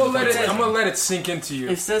If it's gonna let it sink into you.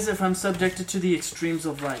 It says if I'm subjected to the extremes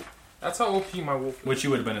of light. That's how OP my wolf is. Which you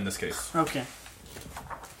would have been in this case. Okay.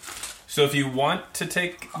 So if you want to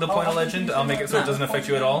take the point of legend, I'll make it so it doesn't affect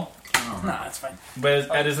you at all. No, it's fine. But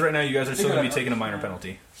as right now, you guys are still going to be taking a minor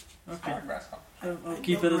penalty. Okay. Grasshopper. I'll I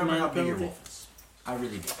keep don't it as remember my how big your penalty. wolf is. I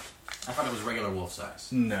really don't. I thought it was regular wolf size.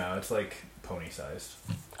 No, it's like pony sized.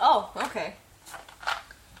 Oh, okay.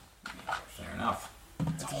 Fair enough.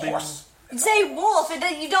 It's a horse. You say wolf,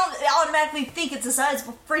 you don't automatically think it's the size of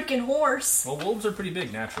a freaking horse. Well, wolves are pretty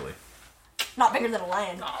big naturally. Not bigger than a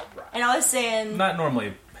lion. All right. And I was saying, Not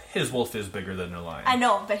normally. His wolf is bigger than a lion. I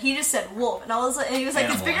know, but he just said wolf, and he was like,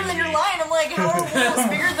 it's Animal bigger than your envy. lion. I'm like, how are wolves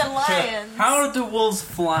bigger than lions? How do wolves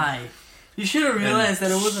fly? You should have realized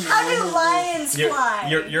that it wasn't. How a do normal lions fly?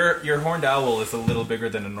 Your horned owl is a little bigger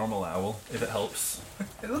than a normal owl, if it helps.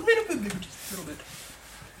 A little bit bigger, just a little bit.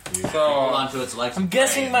 You So- hold on to its legs. I'm and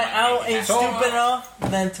guessing pray my it might owl make it ain't So- happen. stupid enough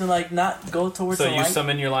than to like not go towards So the you light.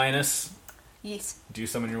 summon your lioness. Yes. Do you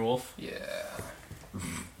summon your wolf? Yeah.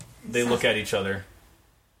 They look at each other.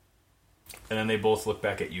 And then they both look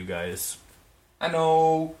back at you guys. I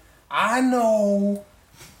know.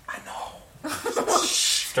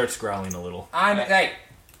 Starts growling a little. I know. Hey.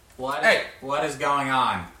 What? Hey. What is going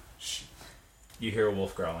on? You hear a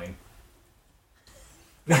wolf growling.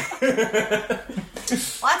 Well,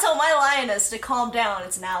 I told my lioness to calm down.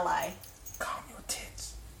 It's an ally. Calm your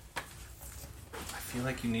tits. I feel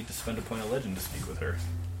like you need to spend a point of legend to speak with her.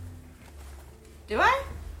 Do I?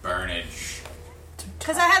 Burnage.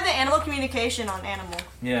 Because I have the animal communication on animal.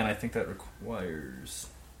 Yeah, and I think that requires...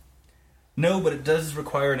 No, but it does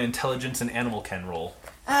require an intelligence and animal ken roll.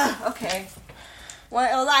 Okay.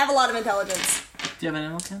 Well, I have a lot of intelligence. Do you have an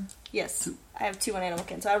animal ken? Yes. I have 2 on animal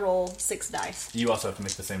kin, so I roll 6 dice. You also have to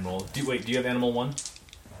make the same roll. Do you have animal 1?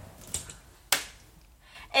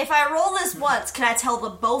 If I roll this once, can I tell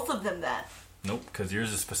both of them that? Nope, because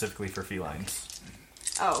yours is specifically for felines.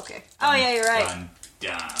 Oh, okay. Oh, yeah, you're right. Dun,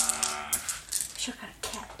 dun. Sure got a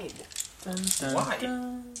cat. Hey, Dun, dun, Why?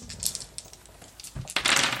 dun.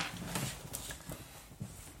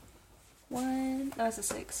 1. That's a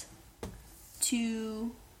 6.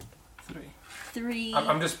 2, 3. 3.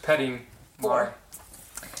 I'm just petting 4.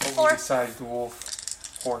 my 4. oversized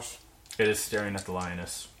wolf horse. It is staring at the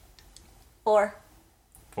lioness. 4.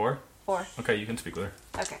 4? 4. Okay, you can speak with her.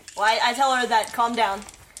 Okay. Well, I tell her that, calm down.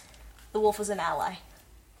 The wolf is an ally.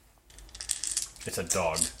 It's a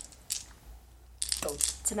dog.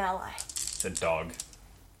 It's an ally. It's a dog.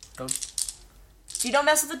 If you don't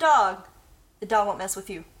mess with the dog won't mess with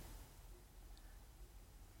you.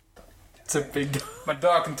 It's a big dog. My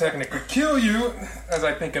dog can technically kill you, as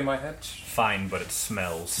I think in my head. Fine, but it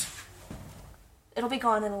smells. It'll be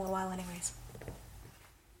gone in a little while anyways.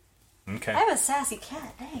 Okay. I have a sassy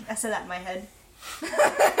cat. Dang. I said that in my head.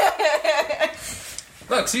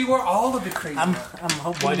 Look, see, we're all a bit crazy. I'm now.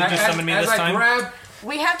 hoping. Why did you summon me as this I time? grab,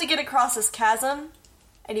 We have to get across this chasm,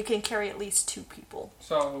 and you can carry at least 2 people,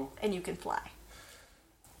 so and you can fly.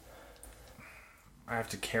 I have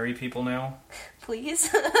to carry people now?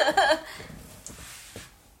 Please?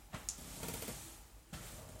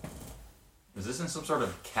 Is this in some sort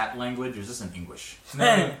of cat language, or is this in English?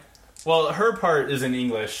 Hey, Well, her part is in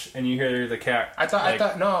English, and you hear the cat. I thought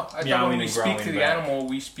when meowing we and speak growling to the back. animal,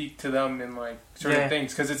 we speak to them in like certain Yeah.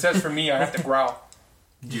 things. Because it says for me, I have to growl.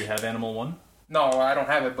 Do you have animal 1? No, I don't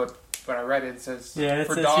have it, but when I read it, it says yeah, it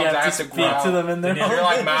for says dogs, you I have have to to speak growl. to them in their You're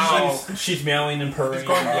like meow. She's meowing and purring. It's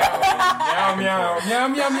going meow, meow, meow,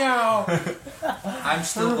 meow, meow. I'm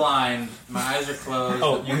still blind. My eyes are closed.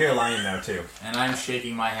 Oh, you hear lion now, too. And I'm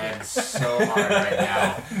shaking my head so hard right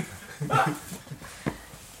now.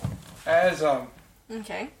 As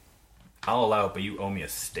Okay. I'll allow it, but you owe me a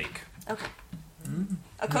steak. Okay.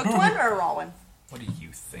 A cooked one or a raw one? What do you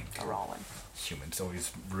think? A raw one. Humans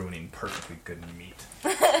always ruining perfectly good meat.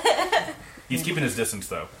 He's keeping his distance,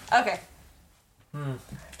 though. Okay. I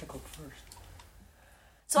have to go first.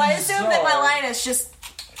 So I assume that my So- lioness just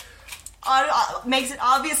makes it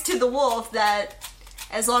obvious to the wolf that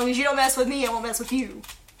as long as you don't mess with me, I won't mess with you.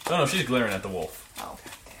 Oh, no, she's glaring at the wolf. Oh.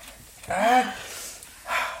 Ah,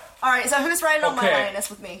 Alright, so who's riding on my Okay.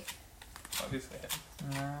 lioness with me? obviously.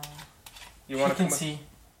 No. You She want to can come? see.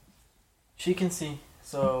 She can see.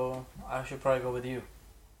 So I should probably go with you.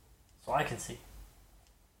 So I can see.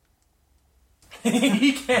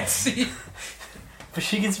 He can't see. But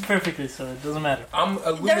she can see perfectly, so it doesn't matter. I'm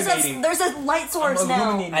illuminating. There's a light source I'm now.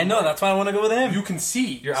 illuminating. I know, that's why I want to go with him. You can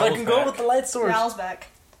see. Your So I owl's can go back. with the light source. Ral's back.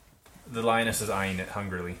 The lioness is eyeing it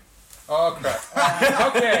hungrily. Oh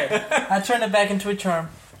crap. Okay. I turned it back into a charm.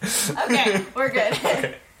 Okay, we're good.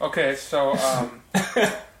 Okay. So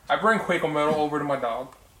I bring Quaco Metal over to my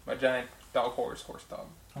dog, my giant dog horse dog,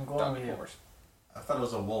 I'm going dog with you. horse, I thought it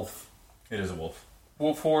was a wolf. It is a wolf.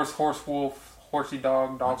 wolf horse wolf, horsey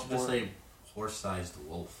dog, Why dog don't you just horse. say horse-sized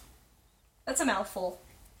wolf? That's a mouthful.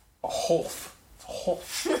 A wolf. It's a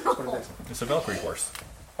wolf. That's what it is. It's a Valkyrie horse.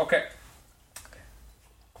 Okay.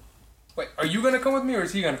 Wait, are you gonna come with me or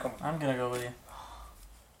is he gonna come with me? I'm gonna go with you.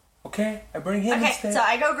 Okay, I bring him Okay, instead. so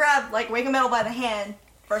I go grab Wake Metal by the hand.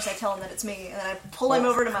 First, I tell him that it's me, and then I pull him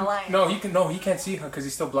over to my lion. No, he can't see her because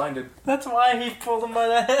he's still blinded. That's why he pulled him by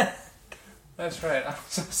the head. That's right. I'm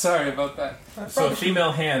so sorry about that. So a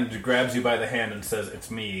female hand grabs you by the hand and says, "It's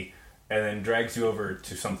me," and then drags you over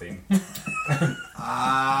to something.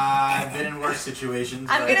 I've been in worse situations.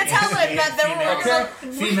 I'm but gonna tell him that there female-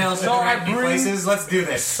 was females So that I drag me bring- places. Let's do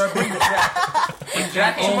this. So I bring Jack. Bring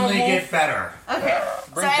Jack to my Only wolf. get better. Okay.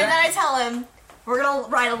 So Bring and then Jack. I tell him we're gonna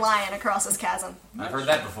ride a lion across this chasm. I've heard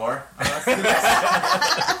that before.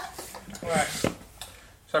 Alright.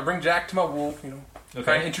 So I bring Jack to my wolf,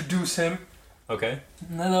 try to introduce him. Okay.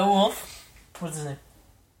 Another wolf. What's his name?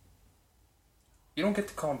 You don't get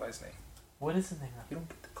to call him by his name. What is his name? You don't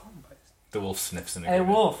get to call him by his name. The wolf sniffs in Hey,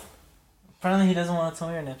 agreement. Wolf. Apparently he doesn't want to tell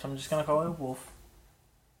me your name, so I'm just gonna call you Wolf.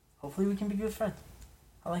 Hopefully we can be good friends.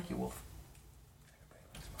 I like you, Wolf.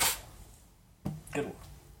 Good Wolf.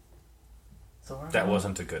 So where are we That going?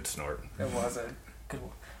 wasn't a good snort. It wasn't. Good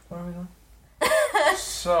Wolf. Where are we going?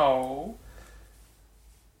 So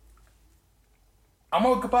I'm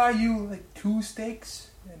gonna buy you like 2 steaks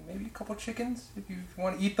and maybe a couple chickens if you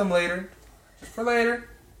want to eat them later, just for later.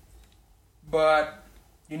 But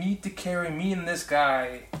you need to carry me and this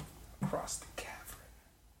guy across the cavern.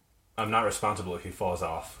 I'm not responsible if he falls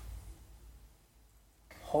off.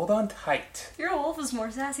 Hold on tight. Your wolf is more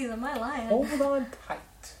sassy than my lion. Hold on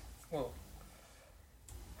tight. Well,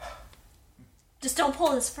 Just don't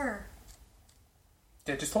pull his fur.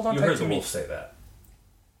 yeah, just hold on You tight heard to the me. wolf say that.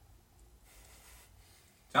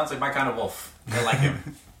 Sounds like my kind of wolf. I like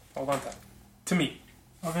him. Hold on tight to me.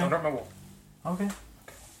 Okay. Don't hurt my wolf. Okay.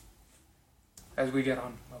 As we get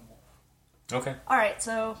on my wolf. Okay. Alright,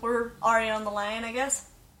 so we're already on the lion, I guess?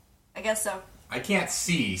 I guess so. I can't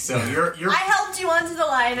see, so you're. I helped you onto the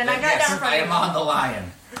lion, and I got yes, down in front I of am you. on the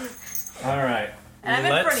lion. All right. And I'm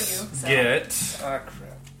in front of Let's you, so. get. Ah,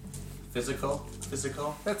 crap. Physical.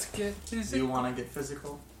 Let's get Do you physical. want to get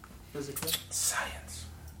physical? Science.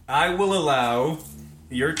 I will allow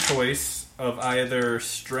your choice of either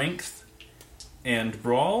strength and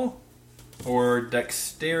brawl, or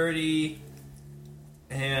dexterity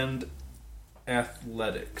and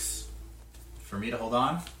athletics For me to hold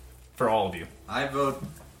on, for all of you. I vote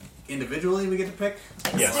individually. We get to pick.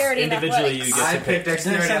 Dexterity and individually you athletics. get I to pick pick.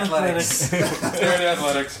 dexterity Dex and athletics. Dexterity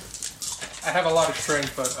athletics. I have a lot of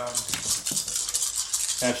strength, but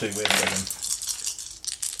Actually, wait a second.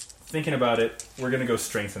 Thinking about it, we're gonna go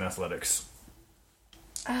strength and athletics.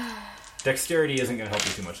 Dexterity isn't gonna help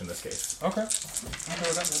you too much in this case. okay. I'll go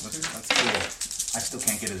with that one, too. That's cool. I still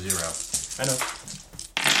can't get a 0. I know.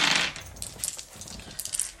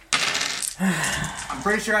 I'm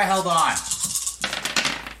pretty sure I held on.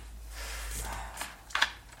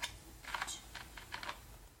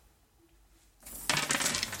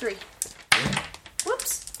 Three.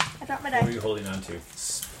 Whoops. I dropped my What were die. you holding on to?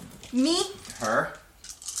 Me? Her.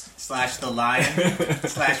 / the lion.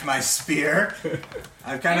 / my spear.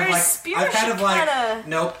 I've kind Your of like. spear I've kind should of like. kinda-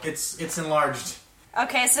 Nope. It's enlarged.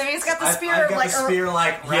 Okay, so he's got the I've spear, got like, the spear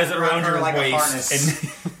like He has it wrapped around her your like a waist,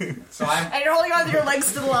 harness. and So I'm and you're holding on to your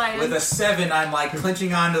legs to the lion. with a 7. I'm like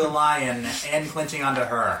clinching onto the lion and clinching onto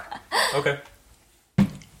her. okay.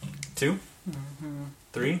 2,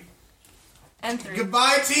 3. And 3.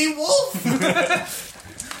 Goodbye, Team Wolf.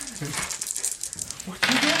 What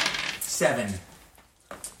you get? 7.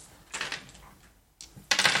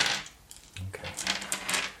 Okay.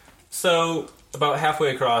 So about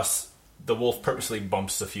halfway across, the wolf purposely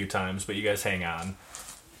bumps a few times, but you guys hang on.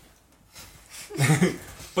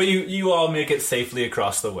 But you all make it safely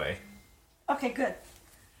across the way. Okay, good.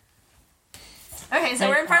 Okay, so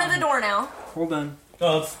we're in front of the door now. Hold on.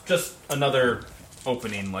 Oh, it's just another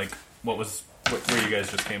opening, like where you guys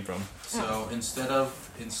just came from. So instead of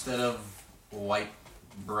white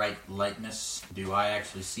bright lightness, do I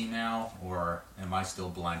actually see now, or am I still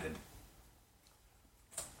blinded?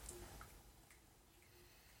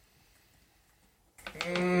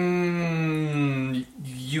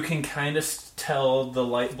 You can kind of tell the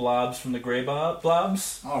light blobs from the gray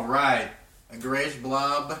blobs. All right, a grayish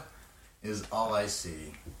blob is all I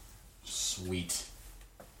see. Sweet.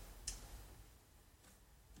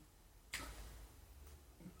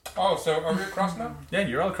 Oh, so are we across now? Yeah,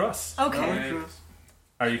 you're all across. Okay.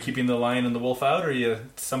 Are you keeping the lion and the wolf out, or are you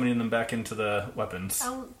summoning them back into the weapons?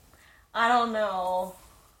 I don't know.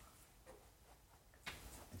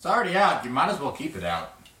 It's already out. You might as well keep it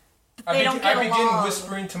out. They don't get I begin along.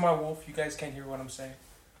 whispering to my wolf. You guys can't hear what I'm saying.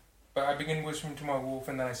 But I begin whispering to my wolf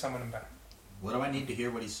and then I summon him back. What do I need to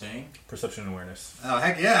hear what he's saying? Perception and awareness. Oh,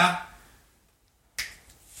 heck yeah.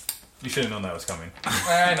 You should have known that was coming.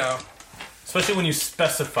 I know. Especially when you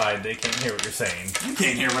specified they can't hear what you're saying. You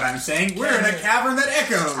can't hear what I'm saying. We're in a cavern that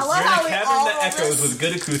echoes. I love You're in how a we cavern all that roll echoes this. with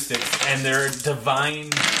good acoustics, and they're divine.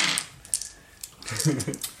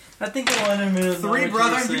 I think I want him to 3,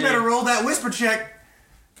 brother. You better roll that whisper check.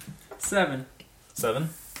 7. 7.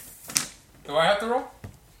 Do I have to roll?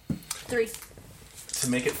 3. To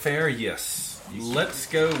make it fair, yes. Let's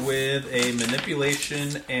go with a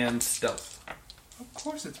manipulation and stealth. Of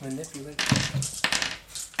course it's manipulation.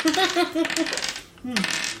 Come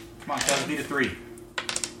on, tell beat a 3.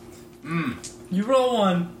 You roll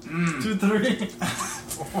 1, 2, 3.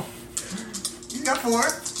 You got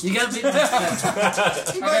 4. You gotta beat my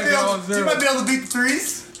stats. You gotta get all you might be able to beat the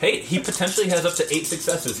 3s. Hey, he potentially has up to 8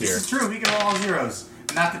 successes here. This is true. He can roll all zeros.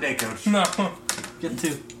 Not today, coach. No. Get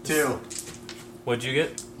 2. 2. What'd you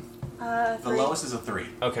get? 3. The lowest is a 3.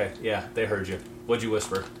 Okay, yeah, they heard you. What'd you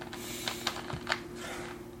whisper?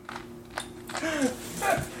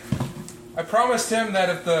 I promised him that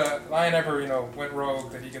if the lion ever, went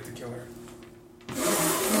rogue, that he'd get to kill her.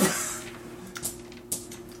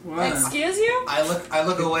 Wow. Excuse you? I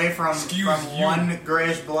look away from Excuse you. one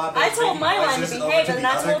grayish blob. I that's told making my line to noises behave, over to and the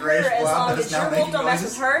I other told her grayish as blob long that is as now your wolf making don't mess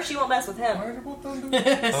with noises. her, she won't mess with him. Why are they both don't do it?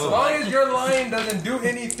 As long as your lion doesn't do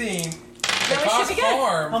anything to Then we cause should be good.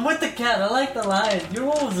 harm, I'm with the cat. I like the lion. Your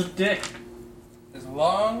one was a dick. as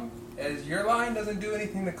long as your lion doesn't do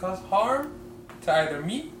anything to cause harm to either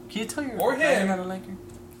me, Can you tell your Or him. that I like her?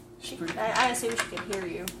 I assume she can hear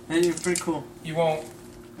you. Hey, you're pretty cool. you won't.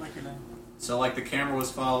 I like your name. So, like, the camera was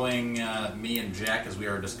following me and Jack as we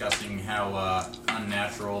were discussing how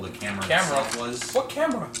unnatural the camera itself was What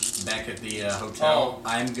camera? back at the hotel. Oh.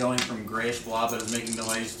 I'm going from grayish blob that is making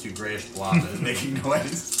noise to grayish blob that is making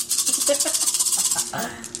noise.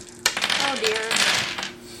 Oh dear.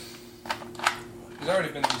 He's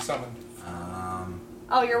already been desummoned.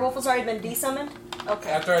 Oh, your wolf has already been desummoned? Okay.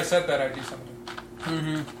 After I said that, I desummoned him.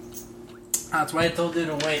 Mm-hmm. That's why I told you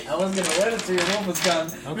to wait. I wasn't gonna wait until your wolf was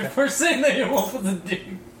gone Okay. before saying that your wolf was a dick.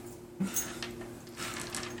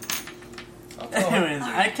 I'll tell him. Anyways,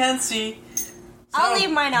 I can't see. I'll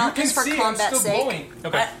leave mine out You can just for see combat's I'm still sake. glowing.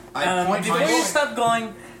 Okay. I point Before my you stop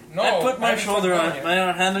going, No, I put my haven't shoulder stopped on going my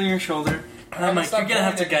yet. hand on your shoulder, and I I'm haven't like, stopped you're gonna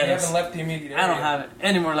have to going yet, guide we us. haven't left the immediate area. I don't have it.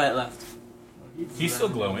 Any more light left. He's still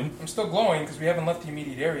glowing. I'm still glowing because we haven't left the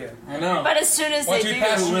immediate area. I know. But as soon as Once they we do,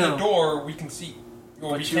 pass through will. the door, we can see.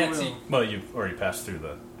 Or we But you can't will. see. Well, you've already passed through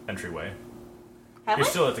the entryway. have You're we?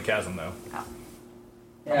 still at the chasm, though.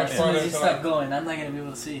 Yeah, much as soon farther as you until stop I- going, I'm not gonna be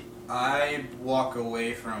able to see. I walk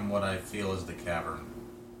away from what I feel is the cavern.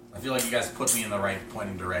 I feel like you guys put me in the right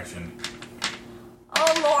pointing direction.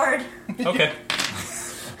 Oh lord. Okay.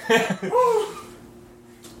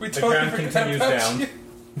 We The totally ground forgot continues about down. you.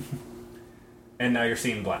 And now you're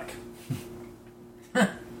seeing black.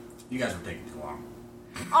 You guys were taking too long.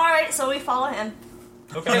 Alright, so we follow him.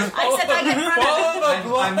 Okay. I said back in front of him. Follow the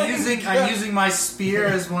blind I'm using my spear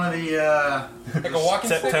as one of the like a walking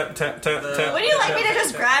Tap, stick. tap, tap, tap, tap. Would you like me to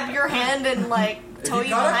just grab your hand and tow you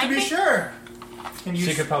got up to behind be me? sure. Can you?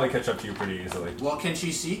 She could probably catch up to you pretty easily. Well, can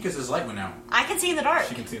she see? Because his light went out. I can see in the dark.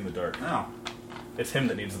 She can see in the dark. No. It's him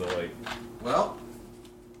that needs the light. Well,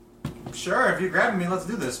 sure. If you're grabbing me, let's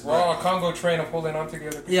do this. We're all a Congo train of holding on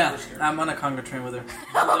together. Yeah, I'm on a conga train with her.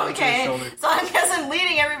 Okay, so I guess I'm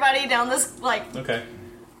leading everybody down this Okay.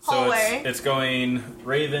 So hallway. it's going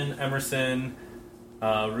Raven, Emerson,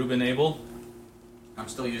 Ruben, Abel. I'm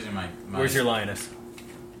still using my. Where's your lioness?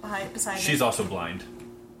 beside me. She's also blind.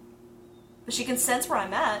 But she can sense where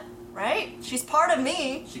I'm at, right? She's part of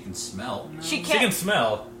me. She can smell. She She can't. can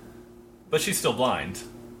smell, but she's still blind.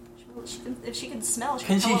 If she can smell, she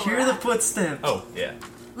Can can she tell where hear we're the at. footsteps? Oh, yeah.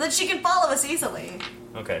 Then she can follow us easily.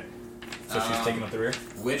 Okay. So she's taking up the rear?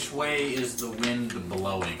 Which way is the wind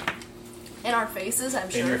blowing? In our faces, I'm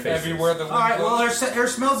sure. In your face. Everywhere the wind All right. Well, blows. her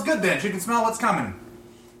smells good then. She can smell what's coming.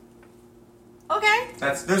 Okay.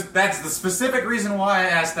 That's the specific reason why I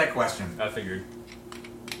asked that question. I figured.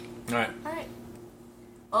 Alright. Alright.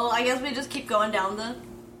 Well, I guess we just keep going down the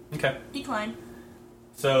Okay. decline.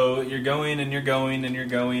 So you're going and you're going and you're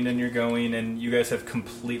going and you're going, and you guys have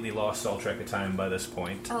completely lost all track of time by this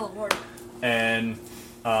point. Oh, Lord. And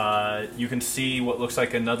you can see what looks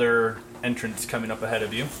like another entrance coming up ahead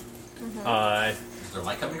of you. Is there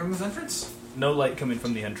light coming from this entrance? No light coming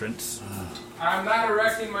from the entrance. I'm not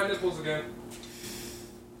erecting my nipples again.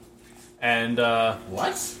 And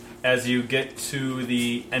What? as you get to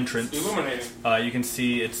the entrance, Illuminating. you can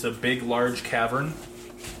see it's a big, large cavern.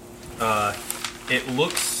 It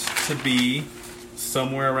looks to be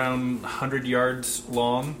somewhere around 100 yards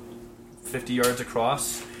long, 50 yards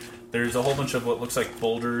across. There's a whole bunch of what looks like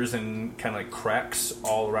boulders and kind of like cracks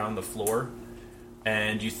all around the floor.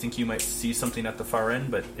 And you think you might see something at the far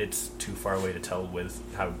end, but it's too far away to tell with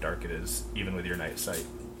how dark it is, even with your night sight.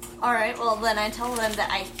 Alright, well then I tell them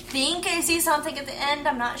that I think I see something at the end.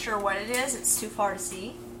 I'm not sure what it is. It's too far to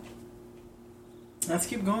see. Let's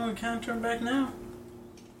keep going. We can't turn back now.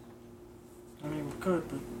 I mean, we could,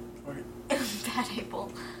 but fuck it. Bad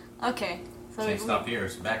April. Okay. So Can't we stop here.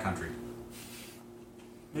 It's backcountry.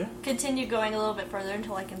 Yeah. continue going a little bit further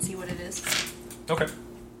until I can see what it is. Okay.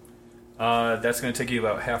 That's going to take you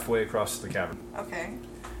about halfway across the cavern. Okay.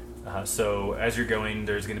 So as you're going,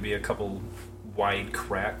 there's going to be a couple wide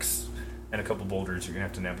cracks and a couple boulders you're going to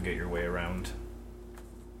have to navigate your way around.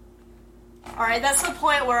 Alright, that's the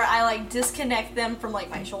point where I like disconnect them from like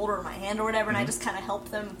my shoulder or my hand or whatever, and I just kind of help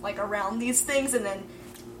them like around these things, and then...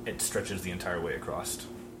 It stretches the entire way across.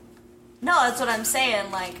 No, that's what I'm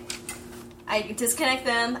saying, like... I disconnect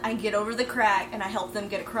them, I get over the crack, and I help them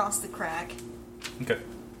get across the crack Okay.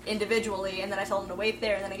 individually, and then I tell them to wait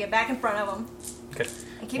there, and then I get back in front of them. Okay.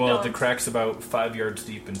 And keep Well, going. the crack's about 5 yards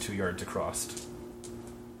deep and 2 yards across.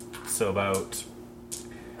 So about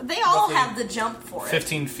They all roughly have the jump for it.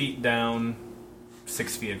 15 feet down,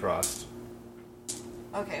 6 feet across.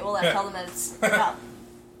 Okay, well, I tell them that it's about,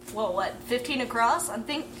 well, what, 15 across? I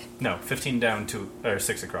think No, 15 down or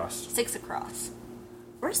 6 across. 6 across.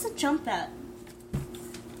 Where's the jump at?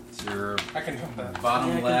 It's your I can jump that. bottom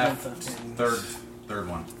Yeah, I can left, jump that. third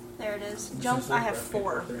one. There it is. Jump, I have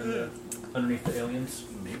 4. Underneath the aliens?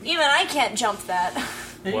 Maybe. Even I can't jump that.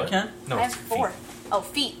 Yeah, What? you can. No, I it's have 4. feet. Oh,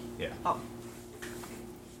 feet. Yeah. Oh.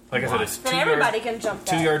 Like I said, it's Then 2 everybody yards, can jump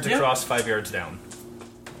 2 that. yards Yep. across, 5 yards down.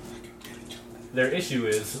 Their issue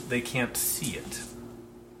is they can't see it.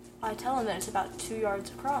 I tell them that it's about 2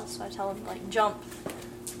 yards across, so I tell them, like, jump.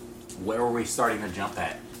 Where are we starting to jump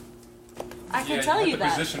at? I can Yeah, tell have you to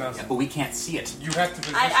that. Position us. Yeah, but we can't see it. You have to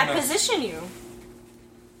position I us. position you.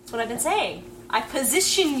 That's what I've been saying. I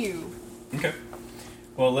position you. Okay.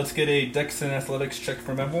 Well, let's get a Dex and Athletics check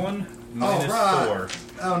from everyone. Minus right. 4.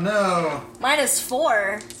 Oh no!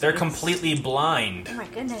 -4. They're completely blind. Oh my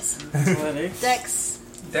goodness. Athletics. Dex.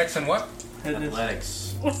 Dex and what?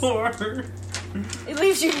 Athletics. 4. It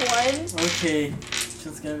leaves you 1. Okay.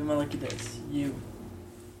 Just gonna be my lucky dice. You.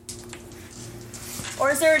 Or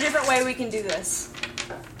is there a different way we can do this?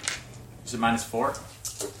 Is it -4?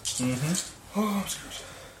 Mm-hmm. Oh, I'm screwed.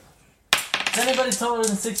 Is anybody taller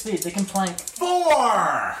than 6 feet? They can plank.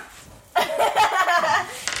 4!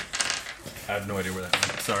 I have no idea where that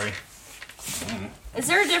went. Sorry. Is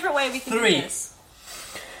there a different way we can 3. do this?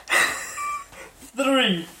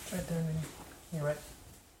 3. Right there, Minnie. You're right.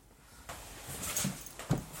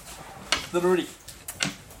 3.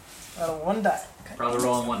 Out of 1 die. Probably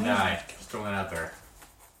rolling 1 die. Just throwing that out there.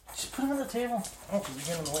 Just put him on the table. Oh, you're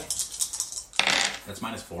getting in the way. That's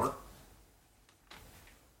 -4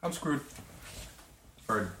 I'm screwed.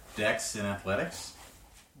 for Dex and Athletics.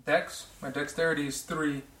 Dex, my dexterity is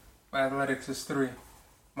 3. My athletics is 3.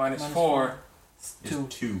 Minus Minus 4. It's Is 2.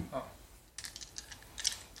 2.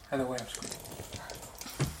 Either way, I'm screwed.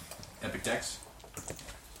 Epic Dex.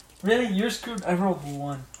 Really? You're screwed. I rolled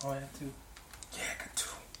 1. Oh, I have 2. Yeah, I got 2.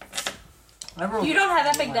 I rolled You don't have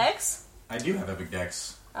epic 1. dex? I do have Epic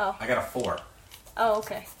Dex. Oh. I got a 4. Oh,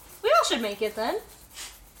 okay. We all should make it then.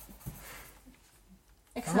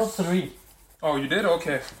 I rolled 3. Oh, you did?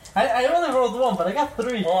 Okay. I only rolled 1, but I got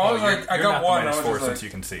 3. Oh, I was you're- like, I you're got not 1. The I was -4 just since like, you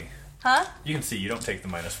can see. Huh? You can see. You don't take the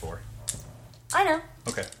 -4. I know.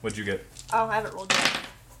 Okay. What'd you get? Oh, I haven't rolled yet.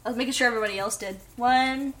 I was making sure everybody else did.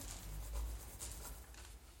 1,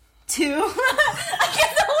 2. I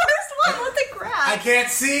get the worst one with the crap. can't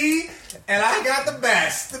see, and I got the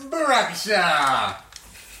best. Barakasha!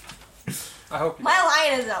 I hope you My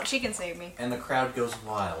lion is out. She can save me. And the crowd goes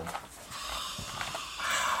wild.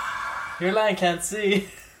 Your lion can't see.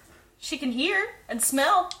 She can hear and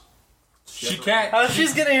smell. She can't. Oh,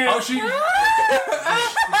 she's gonna hear Oh, it. she. You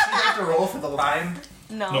have to roll for the line?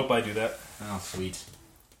 No. Nope, I do that. Oh, sweet.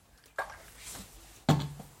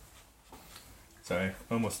 Sorry.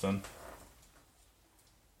 Almost done.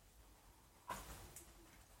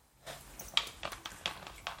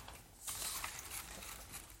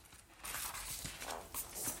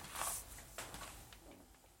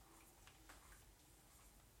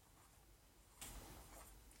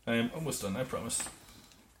 I am almost done, I promise.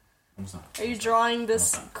 Almost not. Are you drawing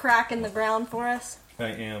this crack in the ground for us? I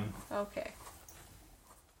am. Okay.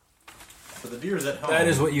 For the viewers at home, That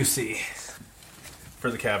is what you see. For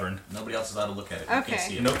the cavern. nobody else is allowed to look at it. You Okay. can't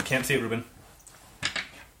see it. Nope, can't see it, Ruben.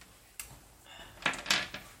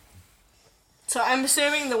 So I'm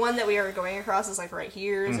assuming the one that we are going across is like right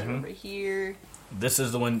here. Is it over here? This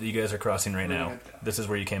is the one that you guys are crossing right now. This is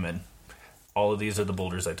where you came in. All of these are the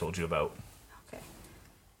boulders I told you about. Okay.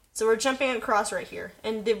 So we're jumping across right here.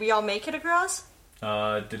 And did we all make it across?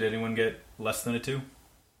 Did anyone get less than a 2?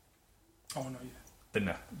 Oh, no, yeah. Then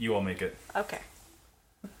no, you all make it. Okay.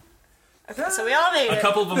 Okay, so we all made it. A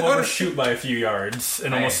couple of them overshoot by a few yards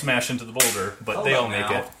and almost smash into the boulder, but Hold they up all make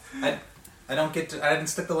now. it. I don't get to. I didn't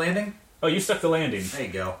stick the landing. Oh, you stuck the landing. There you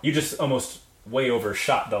go. You just almost way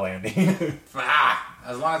overshot the landing.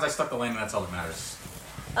 As long as I stuck the landing, that's all that matters.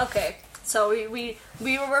 Okay, so we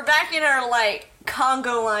were back in our, like,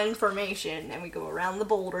 Congo line formation, and we go around the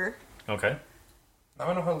boulder. Okay. Now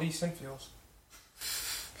I know how Lee Sin feels.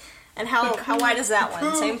 And how wide is that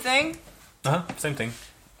one? Same thing? Same thing.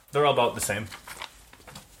 They're all about the same.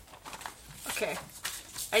 Okay.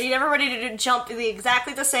 I need everybody to jump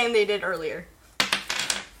exactly the same they did earlier.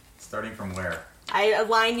 Starting from where? I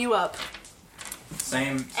align you up.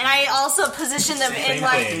 Same. And I also position them Same in,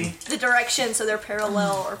 like, thing. the direction so they're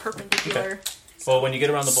parallel or perpendicular. Okay. Well, when you get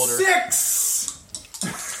around the boulder... 6!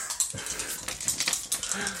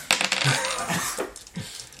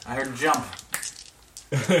 I heard jump.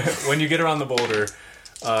 When you get around the boulder,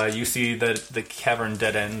 you see that the cavern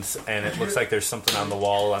dead ends, and it looks like there's something on the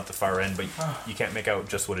wall at the far end, but you can't make out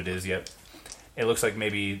just what it is yet. It looks like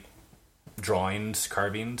maybe drawings,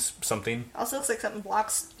 carvings, something. Also looks like something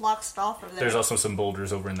blocks off over there. There's also some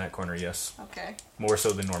boulders over in that corner, yes. Okay. More so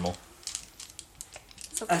than normal.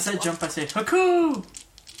 So I said jump, I say Haku!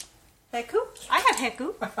 Heku? I have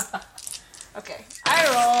Heku. Okay. I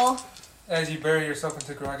roll. As you bury yourself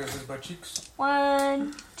into Gragos' butt cheeks.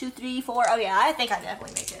 1, 2, 3, 4. Oh yeah, I think I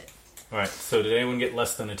definitely make it. Alright, so did anyone get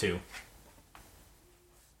less than a 2?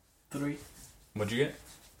 3. What'd you get?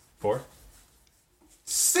 4?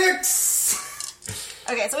 6!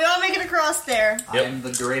 Okay, so we all make it across there. Yep. I am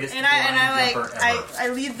the greatest And I blind like jumper ever. I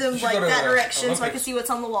lead them should like go to that the direction so I can Olympics. see what's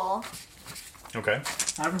on the wall. Okay.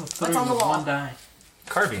 I rolled 3 on the with wall? 1 die.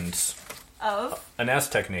 Carvings. Of An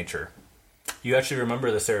Aztec nature. You actually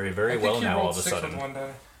remember this area very I think well you now rolled all of a 6 with sudden. 1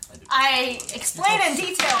 die. I explain in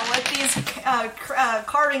detail what these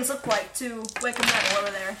carvings look like to Wickham Metal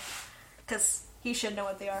over there, because he should know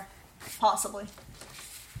what they are, possibly.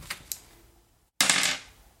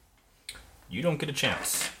 You don't get a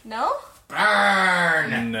chance. No,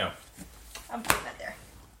 Burn! No. I'm putting that there.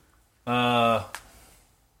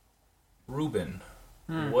 Reuben,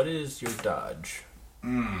 what is your dodge?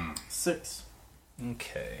 6.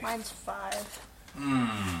 Okay. Mine's 5.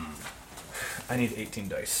 I need 18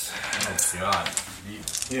 dice. Oh god.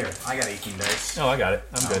 Here, I got 18 dice. Oh, I got it.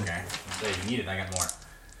 I'm good. Okay. If you need it, I got more.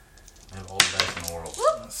 I have all the dice in the world.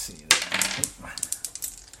 Let's see.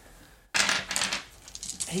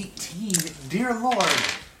 18? Dear lord.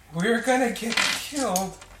 We're gonna get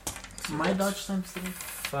killed. My dodge times 3.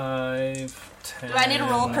 5, 10... Do I need to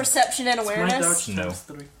roll perception and My awareness? dodge No. times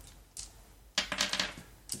 3.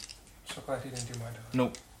 So glad he didn't do my dodge.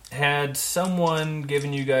 Nope. Had someone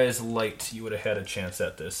given you guys light, you would have had a chance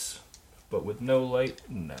at this. But with no light,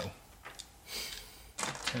 no.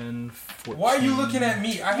 10, 14... Why are you looking at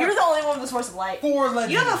me? I You're have the only one with the source of light. 4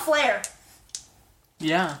 legends. You have a flare.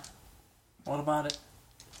 Yeah. What about it?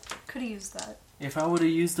 Could have used that. If I would have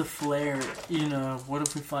used the flare, what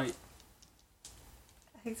if we fight?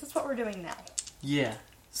 I think that's what we're doing now. Yeah.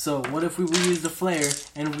 So, what if we used the flare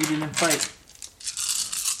and we didn't fight?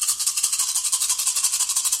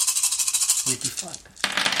 We'd be fucked.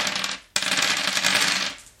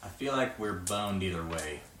 I feel like we're boned either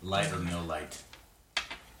way. Light or no light.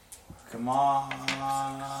 Come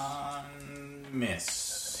on.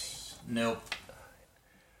 Miss. Nope.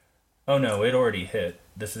 Oh no, it already hit.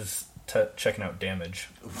 This is checking out damage.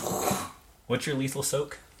 What's your lethal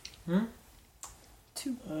soak? 2.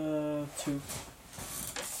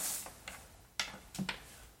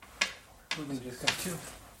 Ruben just got 2.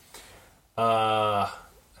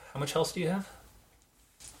 How much health do you have?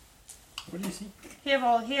 What do you see? He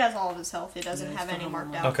has all of his health. He doesn't Yeah, have he's any got marked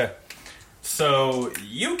one. out. Okay. So,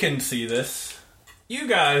 you can see this. You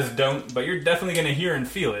guys don't, but you're definitely going to hear and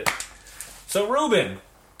feel it. So, Reuben,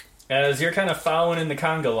 as you're kind of following in the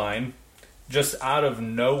conga line, just out of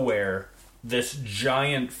nowhere, this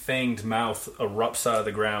giant fanged mouth erupts out of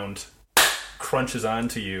the ground, crunches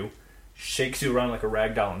onto you, shakes you around like a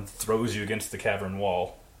rag doll, and throws you against the cavern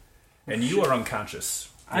wall. And you are unconscious.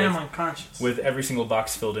 I am unconscious. With every single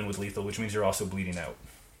box filled in with lethal, which means you're also bleeding out.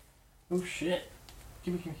 Oh shit.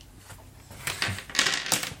 Give me.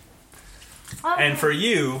 And for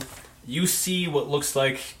you, you see what looks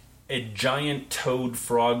like a giant toad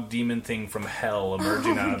frog demon thing from hell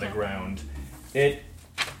emerging out of the ground. It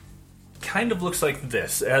kind of looks like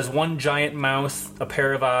this. It has one giant mouth, a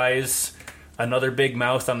pair of eyes, another big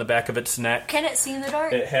mouth on the back of its neck. Can it see in the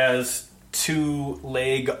dark? It has 2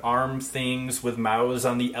 leg arm things with mouths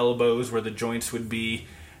on the elbows where the joints would be,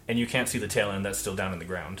 and you can't see the tail end. That's still down in the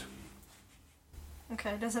ground.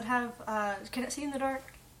 Okay, does it have, can it see in the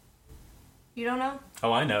dark? You don't know?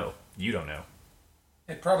 Oh, I know. You don't know.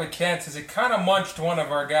 It probably can't, since it kind of munched one of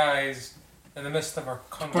our guys in the midst of our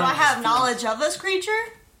Do I have knowledge of this creature?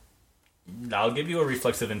 I'll give you a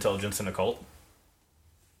reflexive intelligence and occult.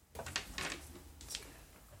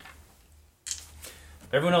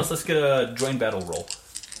 Everyone else, let's get a joint battle roll.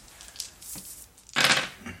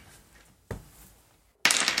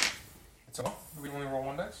 It's all. We only roll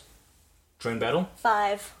 1 dice. Joint battle?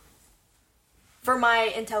 5. For my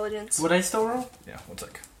intelligence. Would I still roll? Yeah, 1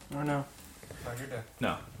 sec. Or no? Oh, you're dead.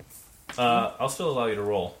 No. I'll still allow you to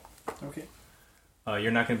roll. Okay.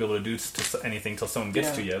 You're not going to be able to do anything till someone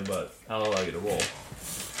gets to you, but I'll allow you to roll.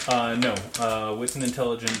 No. Wits and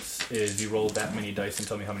intelligence is you roll that many dice and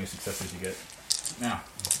tell me how many successes you get. Yeah.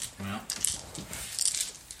 Well,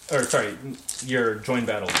 Or, sorry, your joint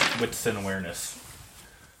battle, wits and awareness.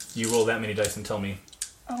 You roll that many dice and tell me.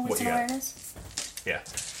 Oh, What what's you an got? awareness? Yeah.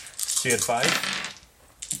 So you had 5.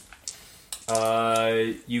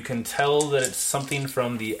 You can tell that it's something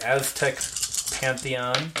from the Aztec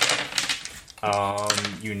pantheon.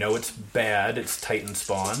 You know it's bad. It's Titan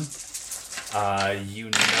spawn.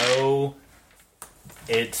 You know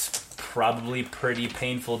it's probably pretty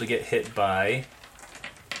painful to get hit by,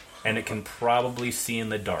 and it can probably see in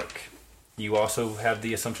the dark. You also have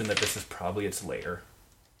the assumption that this is probably its lair.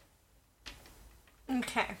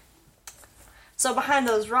 Okay. So behind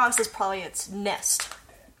those rocks is probably its nest.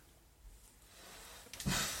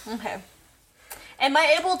 Okay. Am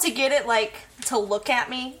I able to get it, like, to look at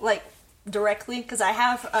me, like, directly? Because I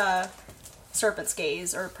have, serpent's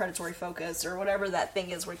gaze, or predatory focus, or whatever that thing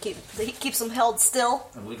is where it keeps them held still.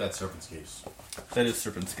 I believe that's Serpent's Gaze. That is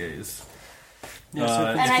Serpent's Gaze. Yeah, so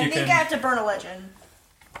And I you think can- I have to burn a legend.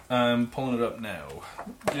 I'm pulling it up now,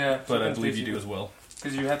 Yeah. but I believe you do as well.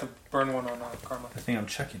 Because you have to burn one on Karma. The thing I'm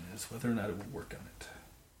checking is whether or not it would work on it.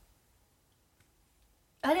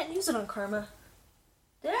 I didn't use it on Karma.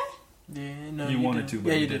 Did I? yeah, no, you wanted did. to, but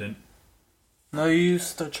yeah, you did. didn't. No, you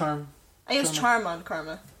used the charm. I used Charm. Charm on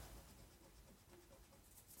Karma.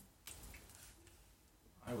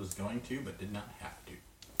 I was going to, but did not have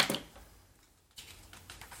to.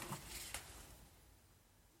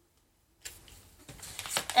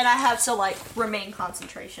 And I have to, like, remain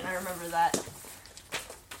concentration. I remember that.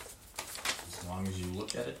 As long as you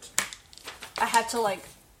look at it. I have to, like,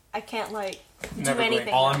 I can't, like, do Never blink.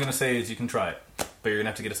 anything. All I'm going to say is you can try it, but you're going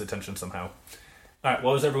to have to get his attention somehow. Alright,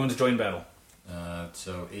 what was everyone's joint battle?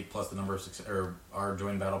 So 8 plus the number of success, or our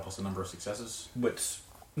joint battle plus the number of successes. Wits.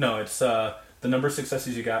 No, it's the number of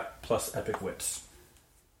successes you got plus epic wits.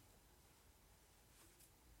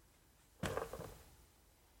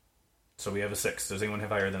 So we have a 6. Does anyone have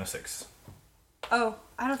higher than a 6? Oh,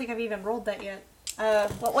 I don't think I've even rolled that yet.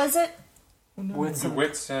 What was it? Wits The and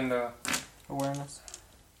wits and awareness.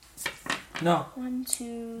 No. 1,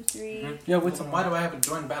 2, 3. Yeah, wits So and why do I have a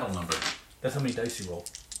joint battle number? That's how many dice you roll.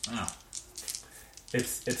 Oh,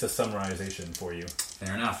 It's a summarization for you,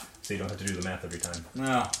 fair enough. so you don't have to do the math every time.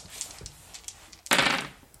 No.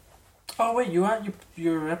 Oh wait, you want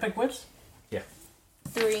your epic wits?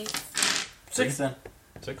 3. 6 then.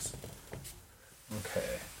 6? Okay.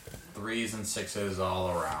 3s and 6s all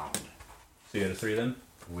around. So you had a 3 then?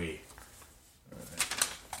 We.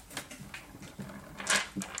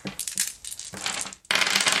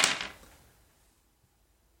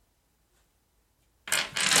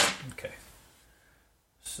 Okay.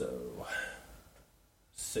 So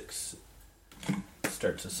 6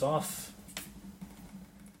 starts us off.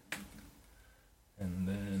 And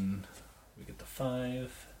then we get the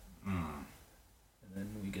 5. Mm. And then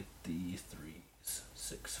we get the 3s.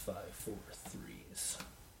 6, 5, 4, 3s.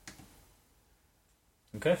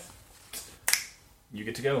 Okay. You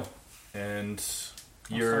get to go. And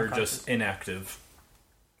you're start just inactive.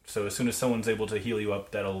 So as soon as someone's able to heal you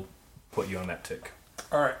up, that'll put you on that tick.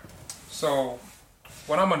 Alright. So,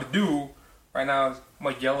 what I'm going to do right now is I'm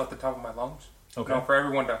going to yell at the top of my lungs. Okay. You know, for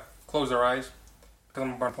everyone to close their eyes. Because I'm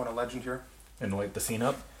going to burn point of legend here. And light the scene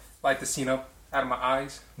up. Light the scene up out of my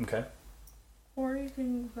eyes. Okay. Or you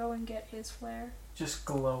can go and get his flare. Just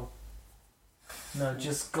glow. No,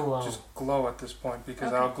 just glow. Just glow at this point because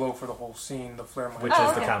Okay. I'll glow for the whole scene. The flare might. Which Oh,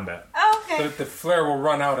 is the okay. combat. Oh, okay. The flare will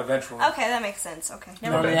run out eventually. Okay, that makes sense. Okay.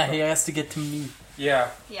 Never no, mind. yeah, he has to get to me. Yeah.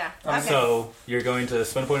 Yeah. Um, Okay. So you're going to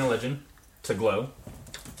spend a point of legend to glow.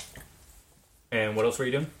 And what else were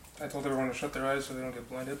you doing? I told everyone to shut their eyes so they don't get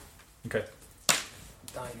blinded. Okay.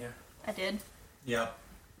 Dying here. I did. Yep.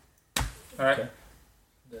 Alright. Okay.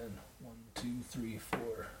 Then 1, 2, 3, 4,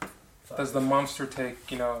 5. Does the monster take,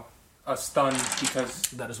 a stun because...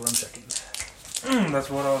 That is what I'm checking. that's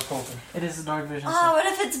what I was hoping. It is a dark vision. Oh, what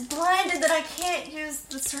if it's blinded that I can't use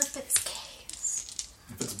the serpent's gaze?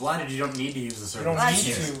 If it's blinded, you don't need to use the You serpent. don't That's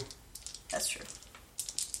need true. to. That's true.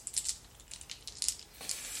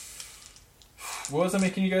 What was I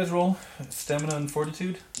making you guys roll? Stamina and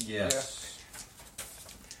fortitude? Yes.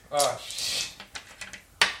 Oh, shit.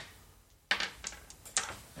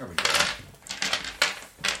 There we go.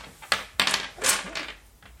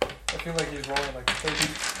 I feel like he's rolling like 30.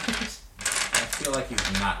 I feel like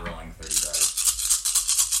he's not rolling 30 dice.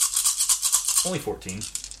 Only 14.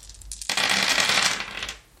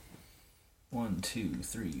 1, 2,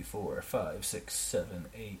 3, 4, 5, 6, 7,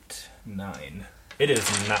 8, 9. It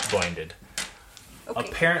is not blinded. Okay.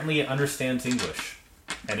 Apparently it understands English.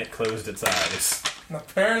 And it closed its eyes.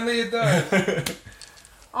 Apparently it does.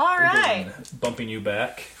 All right. Again, bumping you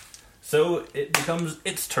back. So it becomes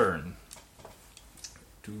its turn.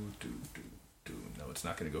 No, it's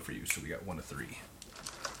not going to go for you, so we got 1 of 3.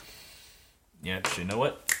 Yeah, you know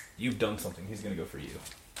what? You've done something. He's going to go for you.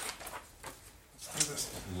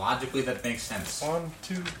 Logically, that makes sense. 1,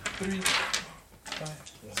 2, 3, 5,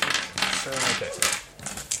 6, 7. Okay.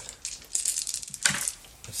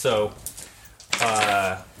 So,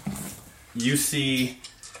 you see...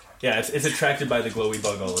 Yeah, it's attracted by the glowy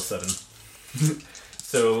bug all of a sudden.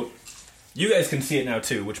 So, you guys can see it now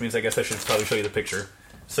too, which means I guess I should probably show you the picture.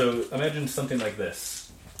 So, imagine something like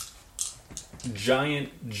this.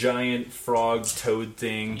 Giant frog toad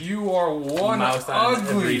thing. You are one Mouth on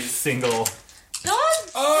every ugly. single...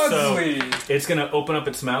 Don't. Ugly. So, it's going to open up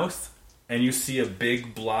its mouth, and you see a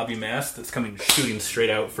big blobby mass that's coming shooting straight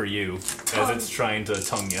out for you as it's trying to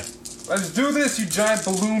tongue you. Let's do this, you giant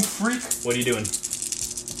balloon freak. What are you doing?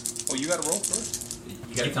 Oh, you gotta roll first.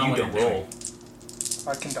 You gotta You tell me don't roll.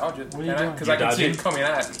 I can dodge it. What are you doing? Because You're I can see dodging? it coming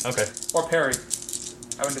at me. Okay. Or parry.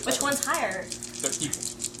 I haven't Which decided. one's higher? They're equal.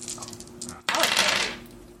 I like that.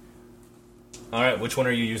 Alright, which one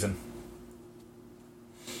are you using?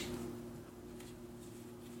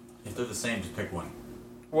 If they're the same, just pick one.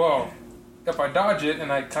 Well, if I dodge it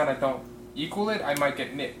and I kind of don't equal it, I might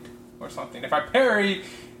get nicked or something. If I parry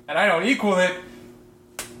and I don't equal it,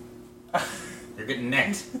 You're getting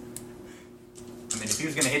necked. I mean, if he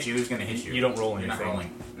was gonna hit you, he was gonna hit you. You don't roll You're not anything.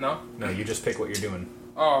 rolling. no? No, you just pick what you're doing.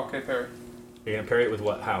 Oh, okay, parry. You're gonna parry it with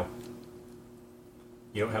what? How?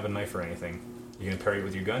 You don't have a knife or anything. You're gonna parry it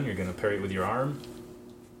with your gun? You're gonna parry it with your arm?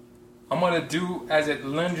 I'm gonna do, as it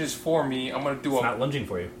lunges for me, I'm gonna do It's a... not lunging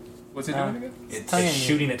for you. What's it No. doing again? It's tonguing you.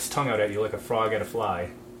 shooting its tongue out at you like a frog at a fly.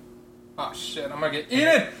 Oh, shit, I'm gonna get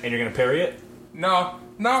eaten! And you're gonna parry it? No,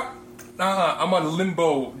 I'm gonna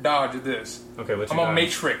limbo dodge this. Okay, what's I'm your on dodge?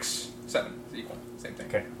 Matrix 7. It's equal. Same thing.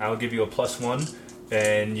 Okay, I'll give you a +1,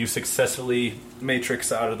 and you successfully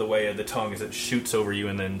matrix out of the way of the tongue as it shoots over you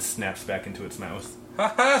and then snaps back into its mouth.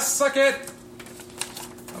 Haha, suck it!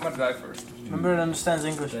 I'm gonna die first. Remember, it understands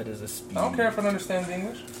English. That is a speed. I don't care if it understands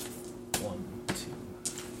English. 1, 2.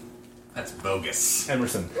 That's bogus.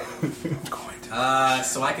 Emerson.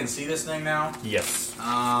 So I can see this thing now. Yes.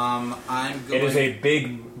 I'm going. It is a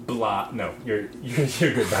big blot. No, you're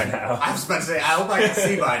good by now. I was about to say, I hope I can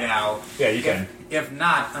see by now. Yeah, you can. If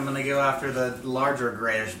not, I'm gonna go after the larger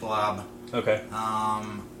grayish blob. Okay,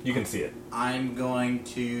 Um, you can see it. I'm going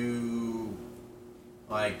to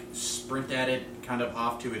sprint at it, kind of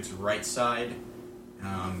off to its right side.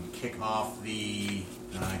 Kick off the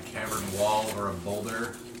cavern wall or a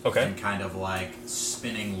boulder. Okay. And kind of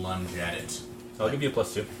spinning lunge at it. I'll give you a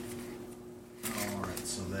 +2. Alright,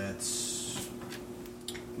 so that's.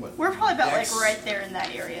 What? We're probably about Dex, right there in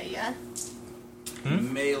that area, yeah?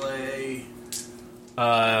 Melee.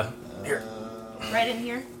 Here. Right in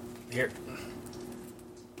here? Here.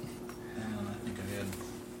 I think I had.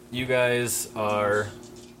 You guys are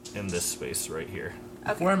in this space right here.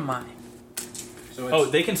 Okay. Where am I? So it's, Oh,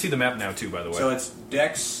 they can see the map now too, by the way. so it's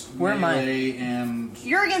Dex, Where am I? melee, and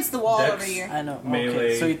You're against the wall Dex. over here. I know. Melee.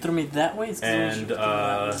 Okay, so you threw me that way. It's 'cause And, you threw me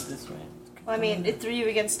that way, this way. Well, I mean, it threw you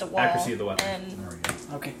against a wall. Accuracy of the weapon. And there we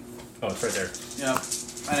go. Okay. Oh, it's right there. Yep.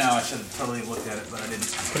 I know. I should have totally looked at it, but I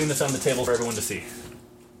didn't. Putting this on the table for everyone to see.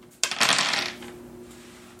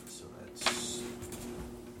 So that's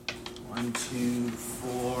 1, 2,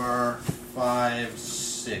 4, 5,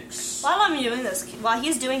 6. while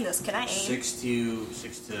he's doing this, can I aim? 6 to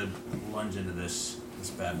lunge into this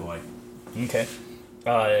bad boy. Okay.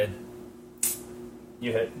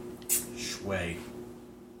 You hit. Shway.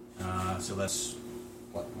 So that's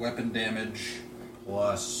what weapon damage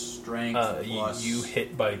plus strength plus... You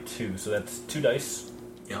hit by 2, so that's 2 dice,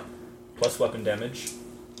 Yep. plus weapon damage,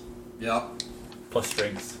 Yep. plus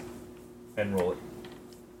strength, and roll it.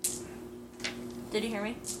 Did you hear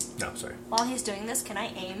me? No, sorry. While he's doing this, can I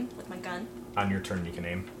aim with my gun? On your turn, you can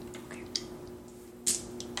aim.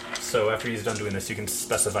 So after he's done doing this, you can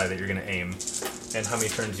specify that you're going to aim, and how many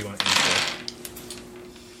turns you want to aim for.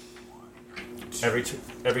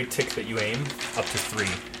 Every tick that you aim, up to 3,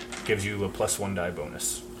 gives you a +1 die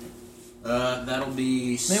bonus. That'll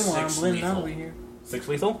be 6 lethal. here. 6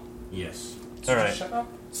 lethal? Yes. All right. Shut up.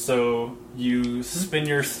 So you spin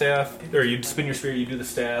your staff, or you spin your spear, you do the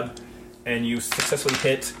stab, and you successfully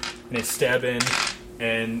hit, and it stab in,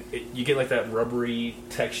 and you get like that rubbery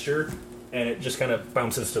texture, and it just kind of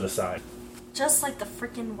bounces to the side. Just like the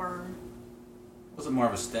freaking worm. It wasn't more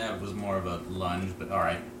of a stab, it was more of a lunge, but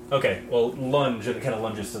alright. Okay, well, lunge, and it kind of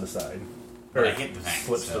lunges to the side. Or But I hit the thing,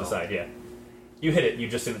 slips to so- the side, yeah. You hit it, you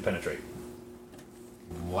just didn't penetrate.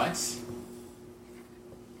 What?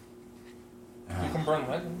 You can burn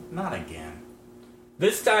legend. Not again.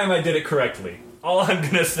 This time I did it correctly. All I'm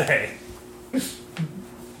gonna say.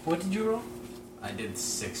 What did you roll? I did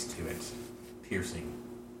 6 to it. Piercing.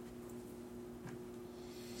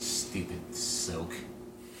 Stupid silk.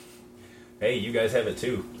 Hey, you guys have it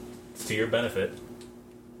too. It's to your benefit.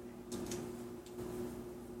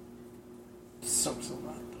 So not though.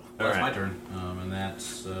 Well, that's Alright. my turn. And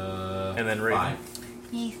that's, And then Raven.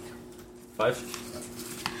 5. Heath.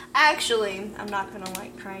 5? Actually, I'm not gonna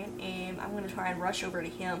like try and aim. I'm gonna try and rush over to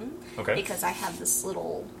him. Okay. Because I have this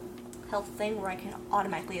little health thing where I can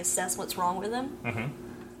automatically assess what's wrong with him.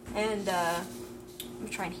 Mm-hmm. And I'm gonna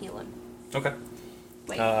try and heal him. Okay.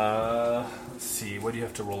 Wait, Let's see, what do you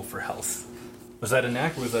have to roll for health? Was that a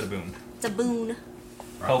knack or was that a boon? it's a boon.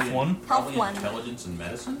 Health 1? Probably Health 1. intelligence and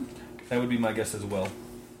medicine? That would be my guess as well.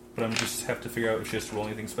 But I'm just have to figure out if she has to roll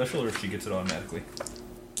anything special or if she gets it automatically.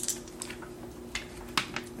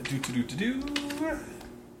 Do.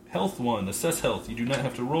 Health 1. Assess health. You do not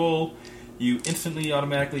have to roll. You instantly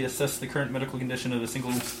automatically assess the current medical condition of a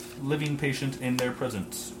single living patient in their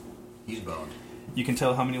presence. He's boned. You can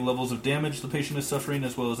tell how many levels of damage the patient is suffering,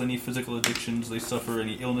 as well as any physical addictions they suffer,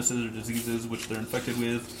 any illnesses or diseases which they're infected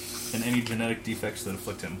with, and any genetic defects that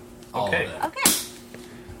afflict him. All Okay. of it.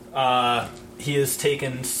 Okay. He has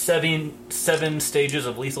taken seven stages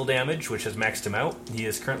of lethal damage, which has maxed him out. He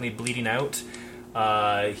is currently bleeding out.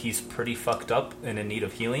 He's pretty fucked up and in need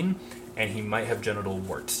of healing, and he might have genital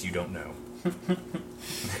warts. You don't know.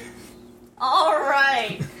 All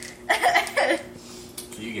right.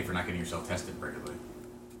 So you get for not getting yourself tested regularly.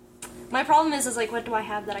 My problem is like, what do I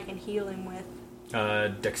have that I can heal him with?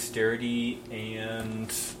 Dexterity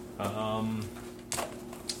and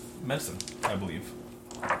medicine, I believe.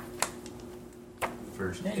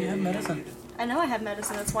 First Yeah, you have medicine. I know I have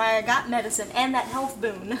medicine. That's why I got medicine and that health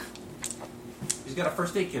boon. He's got a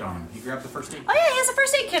first aid kit on him. You grabbed the first aid Oh yeah, he has a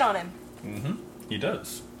first aid kit on him. Mm-hmm. He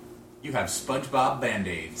does. You have SpongeBob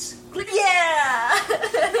Band-Aids. Yeah.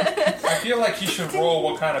 I feel like he should roll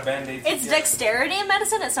what kind of band-aids It's he gets. dexterity in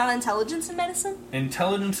medicine. It's not intelligence in medicine.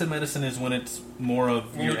 Intelligence in medicine is when it's more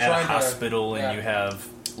of When you're you're at a trying to- hospital and yeah. you have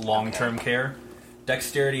long-term care.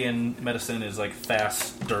 Dexterity in medicine is like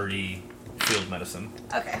fast, dirty field medicine.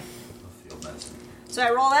 Okay. Field medicine. So I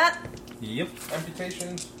roll that. Yep.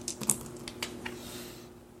 Amputations.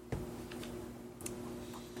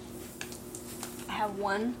 I have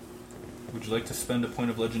 1. Would you like to spend a point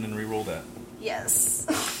of legend and re-roll that? Yes.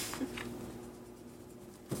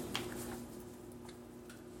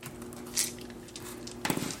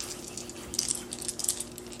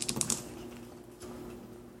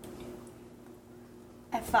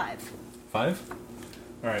 I have 5. 5?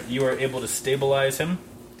 Alright, you are able to stabilize him.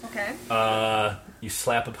 Okay. You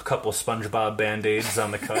slap a couple SpongeBob Band-Aids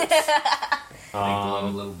on the cuts. Make a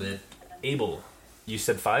little bit. Abel, you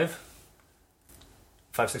said 5?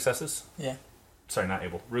 5 successes? Yeah. Sorry, not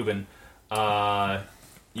Abel. Reuben.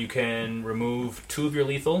 You can remove 2 of your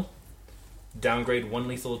lethal, downgrade 1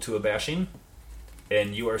 lethal to a bashing,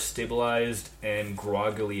 and you are stabilized and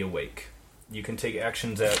groggily awake. You can take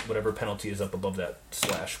actions at whatever penalty is up above that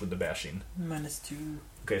slash with the bashing. -2.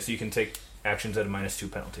 Okay, so you can take actions at a -2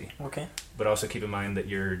 penalty. Okay. But also keep in mind that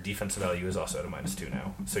your defensive value is also at a -2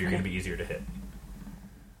 now, so you're going to be easier to hit.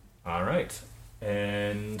 Alright.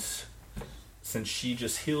 And since she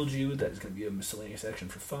just healed you, that is going to be a miscellaneous action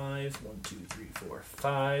for 5. 1, 2, 3, 4,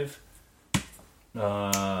 5.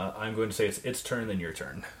 I'm going to say it's its turn, then your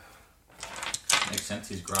turn. Makes sense,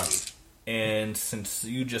 he's groggy. And since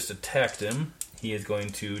you just attacked him, he is going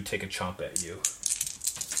to take a chomp at you.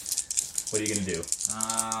 What are you going to do?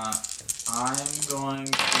 I'm going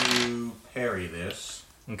to parry this.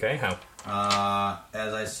 Okay, how?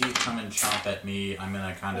 As I see it come and chomp at me, I'm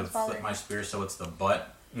gonna kind of flip my spear so it's the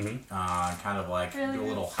butt. Mm-hmm. Kind of like do a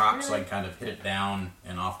little hop so I can kind of hit it down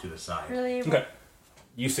and off to the side. Really? Okay.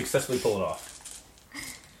 You successfully pull it off.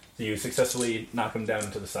 So you successfully knock him down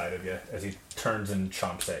to the side of you as he turns and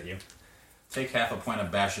chomps at you. Take half a point of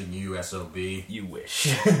bashing you, SOB. You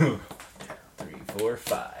wish. 3, 4,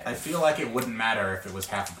 5. I feel like it wouldn't matter if it was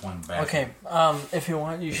half a point of bashing. Okay, if you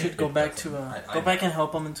want, you should go back to I- back and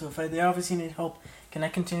help them into a fight. They obviously need help. Can I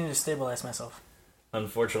continue to stabilize myself?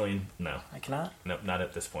 Unfortunately, no. I cannot. Nope, not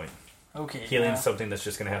at this point. Okay. Healing's something that's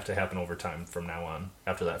just going to have to happen over time from now on,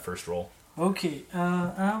 after that first roll. Okay.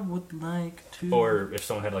 I would like to. Or if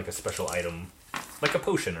someone had like a special item, like a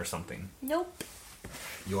potion or something. Nope.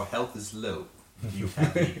 Your health is low. Do you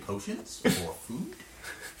have any potions or food?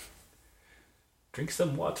 Drink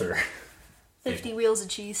some water. 50 wheels of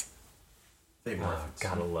cheese. Favorite Oh, reference.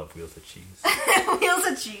 gotta love wheels of cheese. Wheels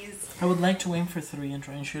of cheese. I would like to aim for 3 and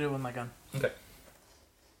try and shoot it with my gun. Okay.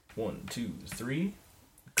 1, 2, 3.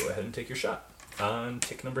 Go ahead and take your shot. On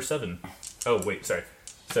tick number 7. Oh, wait, sorry.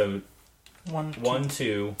 So, 1, 2. 1,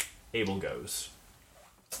 2, Abel goes.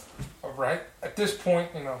 Alright, at this point,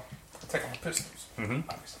 I take out my pistols. Mm-hmm.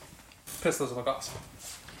 Obviously. Pistols look awesome.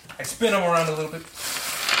 I spin them around a little bit.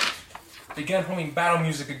 Begin humming battle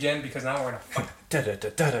music again because now we're in a fight.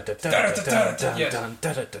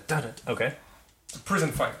 Okay. It's a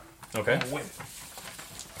prison fight. Okay. I'm gonna win.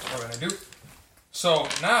 That's what we're gonna do. So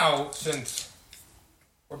now, since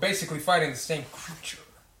we're basically fighting the same creature,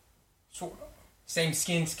 sort of, same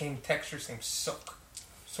skin, same texture, same silk,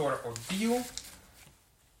 sort of ordeal,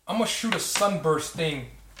 I'm gonna shoot a sunbursting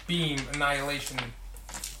beam annihilation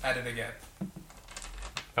at it again.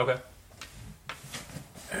 Okay.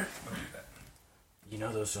 You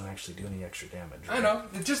know those don't actually do any extra damage. I Right? know,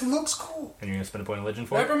 it just looks cool. And you're gonna spend a point of legend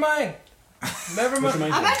for Never it? mind. Never What's your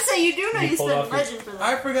mind. I'm about to say, you do know you pulled spent off your- legend for that.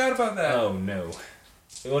 I forgot about that. Oh no.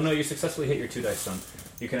 Well, no, you successfully hit your 2 dice stunt.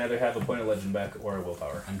 You can either have a point of legend back or a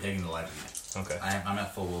willpower. I'm taking the legend. Okay. I'm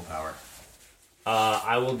at full willpower.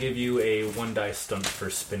 I will give you a 1 dice stunt for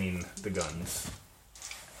spinning the guns.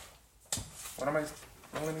 What am I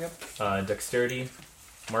rolling again? Dexterity,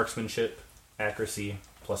 marksmanship, accuracy,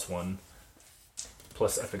 +1,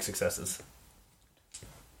 plus epic successes.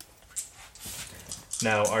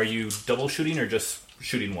 Now, are you double shooting or just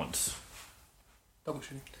shooting once? Double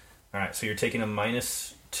shooting. Alright, so you're taking a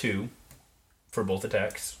 -2 for both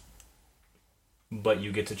attacks, but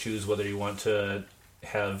you get to choose whether you want to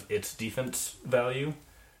have its defense value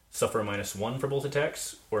suffer a -1 for both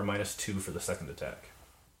attacks, or -2 for the second attack.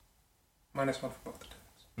 -1 for both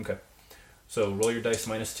attacks. Okay. So roll your dice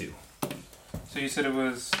 -2. So you said it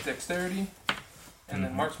was dexterity and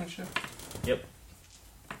then Mhm. marksmanship? Yep.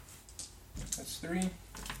 That's 3. And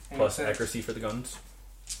Plus you said accuracy for the guns.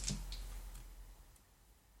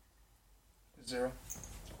 0.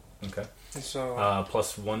 Okay. And so,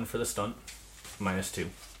 +1 for the stunt.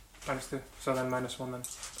 -2. -2. So then -1 then.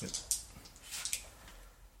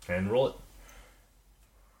 And roll it.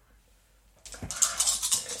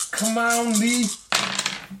 Come on, Lee!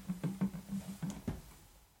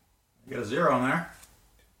 You got a 0 on there.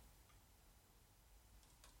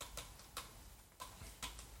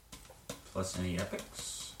 Plus any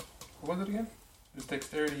epics. What was it again? It was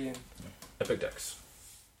dexterity and... Epic dex.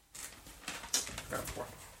 Got 4.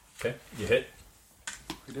 Okay. You hit.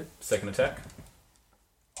 We did? Second attack.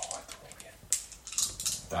 Oh, I have to roll again.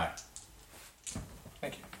 Die.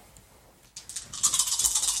 Thank you.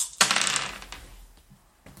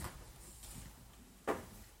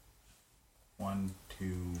 One,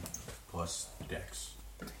 2, plus dex.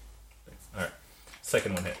 Alright.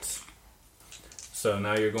 Second one hits. So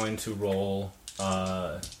now you're going to roll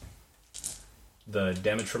the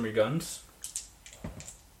damage from your guns.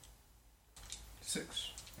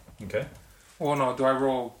 6. Okay. Well, no, do I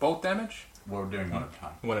roll both damage? We're doing one at a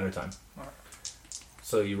time. One at a time. Alright.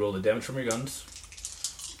 So you roll the damage from your guns.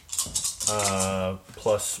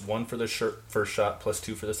 +1 for the first shot,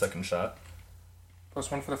 +2 for the second shot.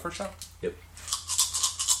 +1 for the first shot? Yep.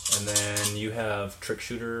 And then you have trick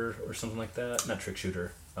shooter or something like that. Not trick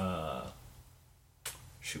shooter.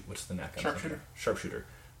 Shoot, what's the knack on Sharpshooter. that? Sharpshooter.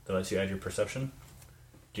 That lets you add your perception.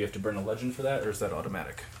 Do you have to burn a legend for that, or is that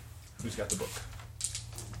automatic? Who's got the book?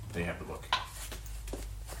 They have the book.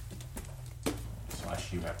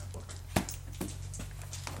 / you have the book.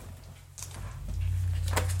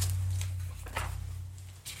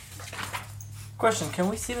 Question: can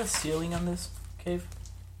we see the ceiling on this cave?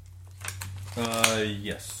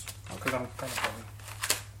 Yes. Because I'm kind of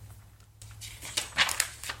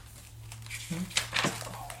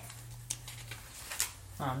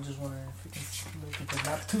I'm just wondering if we can make it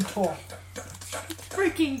not too tall.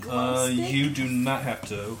 Freaking glow stick. You do not have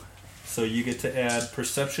to. So you get to add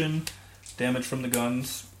perception, damage from the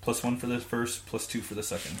guns, +1 for the first, +2 for the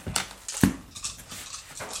second.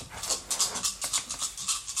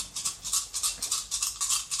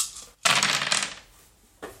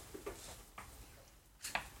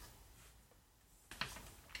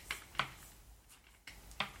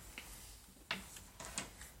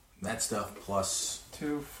 That stuff plus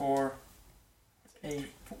 2, 4, 8.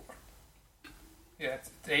 4. Yeah,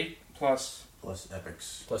 it's 8 plus,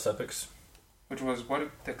 epics. Plus epics. which was what?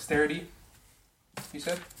 Dexterity? You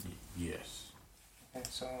said? Yes. Okay,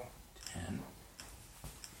 so, 10.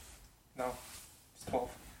 no. It's 12.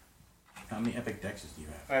 How many epic dexes do you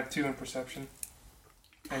have? I have 2 in perception.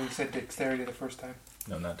 And you said dexterity the first time.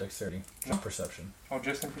 No, not dexterity. No. Just perception. Oh,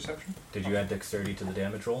 just in perception? Did you add dexterity to the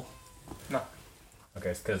damage roll? No.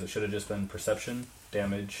 Okay, because it should have just been perception,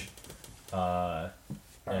 damage,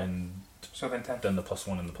 and So then 10. then the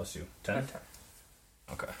 +1 and the +2. 10? Then 10.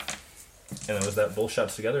 Okay. And then was that both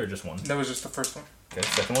shots together or just one? That was just the first one. Okay,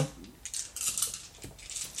 second one?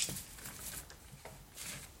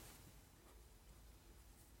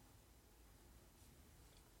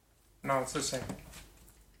 No, it's the same.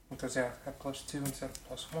 Because, yeah, I have +2 instead of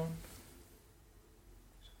 +1.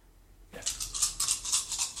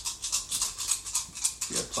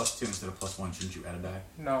 You have +2 instead of +1. Shouldn't you add a die?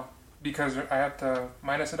 No, because I have to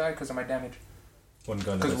minus a die because of my damage. One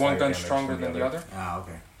gun Because has one higher gun's damage stronger than the other. Ah,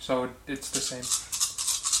 okay. So it's the same.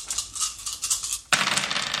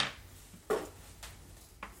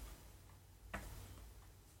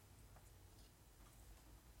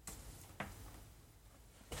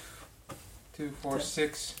 Two, four,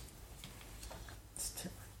 6. It's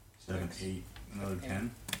 10. 7, 8, another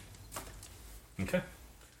 10. Okay.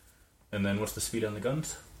 And then what's the speed on the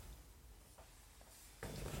guns?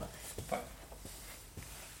 5.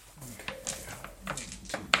 Okay. 1,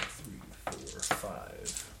 2, 3, 4,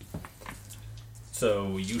 5.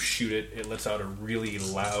 So you shoot it, it lets out a really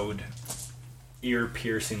loud,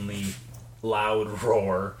 ear-piercingly loud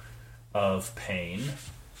roar of pain.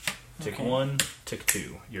 Tick Okay. 1, tick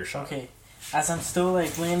 2. Your shot. Okay, as I'm still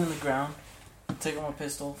like laying on the ground, take out my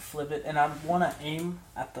pistol, flip it, and I want to aim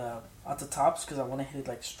at the tops because I want to hit it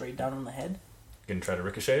like straight down on the head. You can try to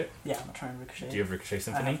ricochet it. Yeah, I'm gonna try and ricochet. Do you have Ricochet I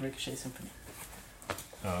Symphony? have Ricochet Symphony.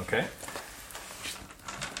 Okay.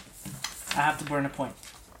 I have to burn a point,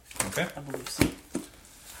 Okay. I believe so.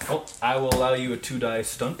 Well, I will allow you a 2-die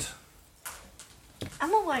stunt. I'm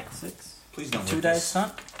gonna like 6. Please don't 2 whip dice this.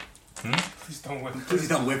 stunt. Please don't win. Please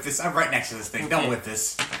don't whip this. I'm right next to this thing. Okay. Don't whip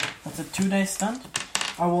this. That's a 2 dice stunt.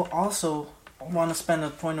 I will also want to spend a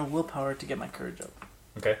point of willpower to get my courage up.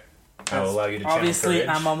 Okay. I will allow you to channel Obviously, courage.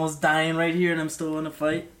 I'm almost dying right here, and I'm still in a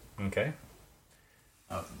fight. Okay.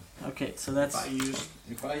 Oh, Okay, so if that's I used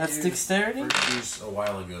dexterity. virtues a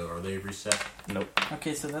while ago, are they reset? Nope.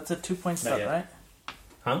 Okay, so that's a 2-point Not stunt, yet. right?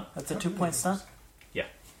 Huh? That's a 2-point stunt. Yeah.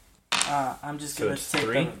 I'm just So gonna it's take.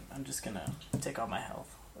 3? I'm just gonna take all my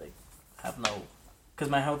health. Like, have no, because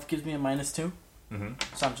my health gives me a -2, Mm-hmm.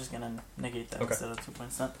 so I'm just gonna negate that Okay. instead of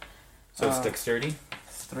 2-point stunt. So it's dexterity,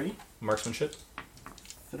 It's 3, marksmanship,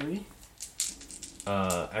 3,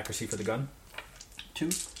 accuracy for the gun,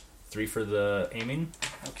 2. 3 for the aiming,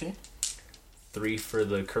 Okay, 3 for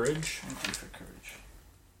the courage, and 3 for courage.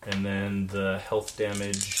 and then the health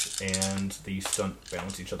damage and the stunt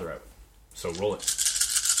balance each other out. So roll it.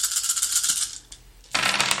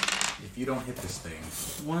 If you don't hit this thing,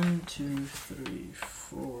 1, 2, 3,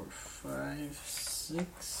 4, 5,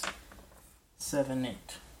 6, 7,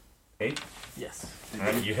 8. 8. Yes.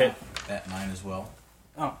 Alright, you hit. that 9 as well.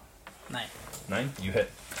 Oh, 9. 9. You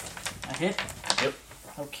hit. I hit. Yep.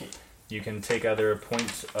 Okay. You can take either a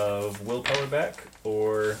point of willpower back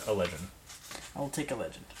or a legend. I will take a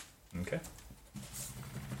legend. Okay.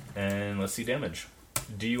 And let's see damage.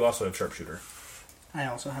 Do you also have sharpshooter? I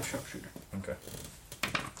also have sharpshooter. Okay.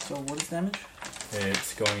 So what is damage?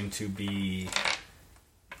 It's going to be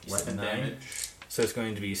Weapon 9. damage. So it's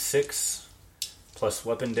going to be 6 plus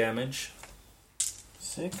weapon damage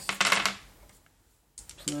 6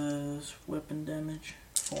 plus weapon damage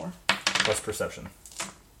 4 plus perception.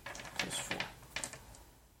 plus 4.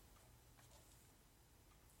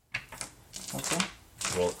 Okay.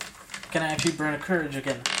 Roll Can I actually burn a courage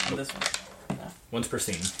again on this one? once per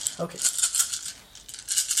scene. Okay.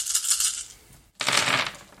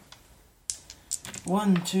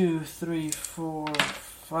 One, 2, 3, 4,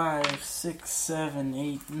 5, 6, 7,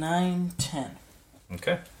 8, 9, 10.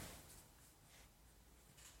 Okay.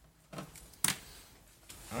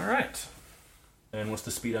 All right. And what's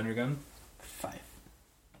the speed on your gun? 5.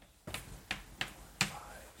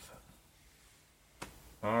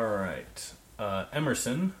 All right.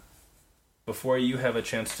 Emerson, before you have a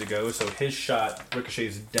chance to go, so his shot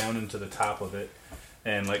ricochets down into the top of it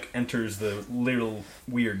and like enters the little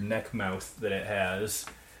weird neck mouth that it has.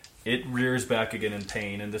 It rears back again in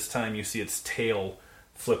pain, and this time you see its tail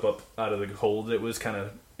flip up out of the hole that it was kind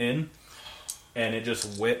of in, and it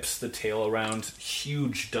just whips the tail around,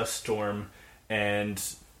 huge dust storm, and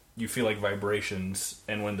you feel like vibrations,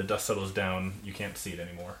 and when the dust settles down, you can't see it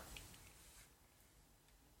anymore.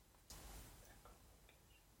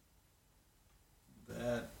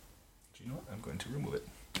 That. Do you know what? I'm going to remove it.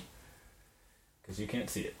 Because you can't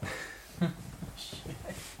see it.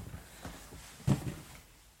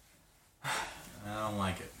 I don't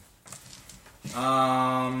like it.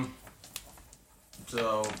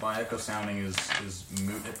 So my echo sounding is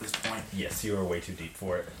moot at this point. Yes, you are way too deep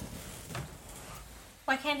for it.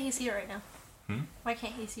 Why can't he see it right now? Hmm? Why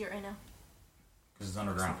can't he see it right now? Because it's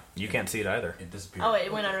underground. You can't see it either. It disappeared. Oh,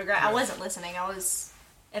 it went underground. I wasn't listening. I was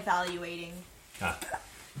evaluating.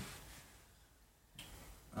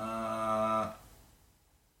 Ah.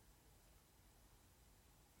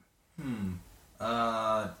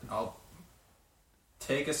 I'll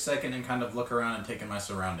take a second and kind of look around and take in my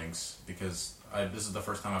surroundings because this is the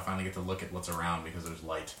first time I finally get to look at what's around because there's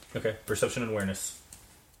light. Okay, perception and awareness.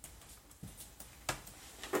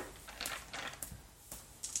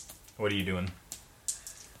 What are you doing?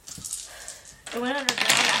 It went underground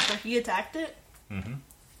after he attacked it. Mm-hmm.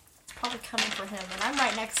 It's probably coming for him, and I'm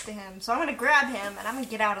right next to him. So I'm going to grab him, and I'm going to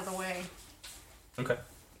get out of the way. Okay.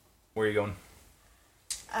 Where are you going?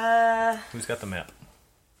 Who's got the map?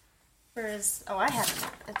 Where is... Oh, I have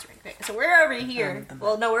it. That's right there. So we're over here.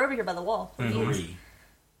 Well, no, we're over here by the wall. Mhm.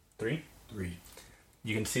 3. 3?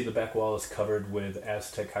 You can see the back wall is covered with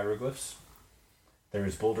Aztec hieroglyphs.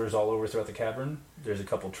 There's boulders all over throughout the cavern. There's a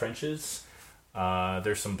couple trenches.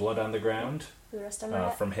 There's some blood on the ground The rest of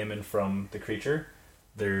them from him and from the creature.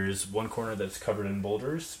 There's one corner that's covered in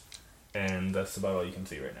boulders, and that's about all you can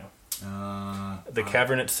see right now. The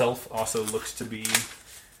cavern itself also looks to be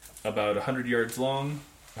about 100 yards long,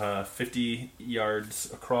 50 yards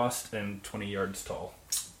across, and 20 yards tall.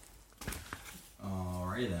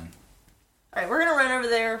 Alright then. Alright, we're going to run over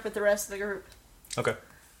there with the rest of the group. Okay.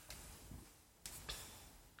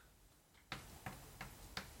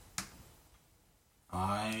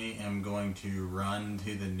 I am going to run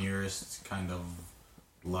to the nearest kind of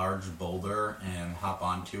large boulder and hop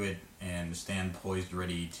onto it and stand poised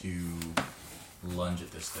ready to lunge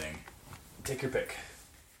at this thing. Take your pick.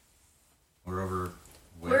 We're over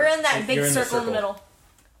where? We're in that big You're in the circle in the circle.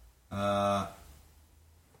 middle.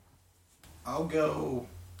 I'll go.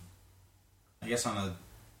 I guess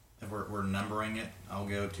if we're numbering it, I'll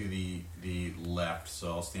go to the left,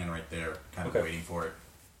 so I'll stand right there, kind of Okay. waiting for it.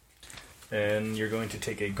 And you're going to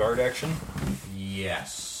take a guard action?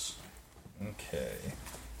 Yes. Okay.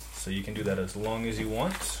 So you can do that as long as you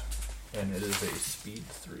want, and it is a speed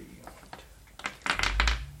 3.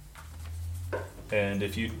 And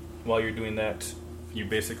if you, while you're doing that, you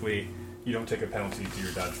don't take a penalty to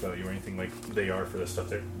your dodge value or anything like they are for the stuff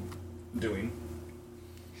they're doing.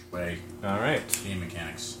 Wait. All right. Game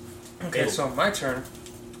mechanics. Okay, so my turn.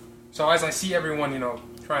 So as I see everyone,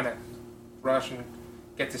 trying to rush and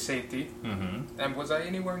get to safety, Mm-hmm. and was I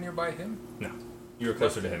anywhere nearby him? No. You're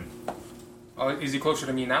closer to him. Oh, is he closer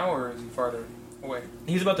to me now, or is he farther away?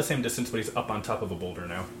 He's about the same distance, but he's up on top of a boulder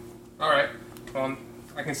now. All right. Well,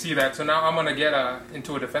 I can see that. So now I'm gonna get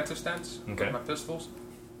into a defensive stance Okay. with my pistols.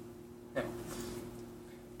 Yeah.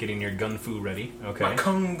 Getting your gun fu ready. Okay. My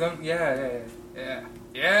gun. Yeah.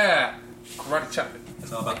 Karate chop it.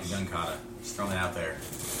 It's all about the gun kata. Just throwing it out there.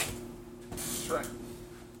 That's right.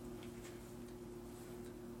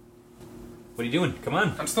 What are you doing? Come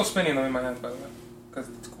on. I'm still spinning them in my hand, by the way, because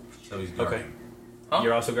it's cool. So he's guarding. Okay. Huh?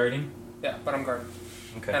 You're also guarding? Yeah, but I'm guarding.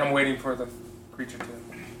 Okay. And I'm waiting for the creature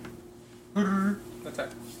to attack.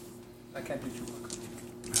 I can't do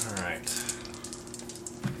Chewbacca. Alright.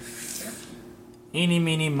 Eeny,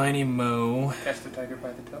 meeny, miny, mo. Catch the tiger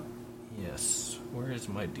by the tail. Yes. Where is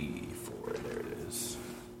my D4? There it is.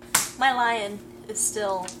 My lion is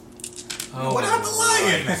still... Oh, What happened to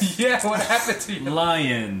Lion? Yeah, what happened to you?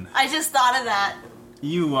 Lion. I just thought of that.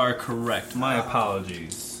 You are correct. My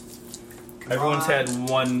apologies. Everyone's had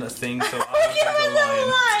one thing, so I'll give the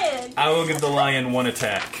lion. Lion! I will give the lion one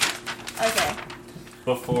attack Okay.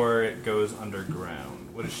 before it goes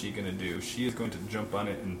underground. What is she gonna do? She is going to jump on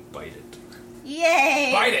it and bite it,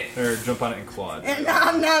 Yay! Bite it! or jump on it and claw it.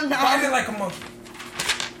 Nom nom Bite nom. it like a monkey.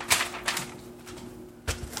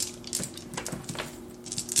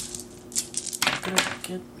 Could I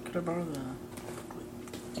get Could I borrow the...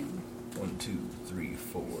 1, 2, 3,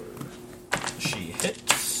 4. She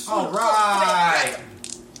hits. Alright!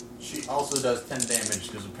 She also does 10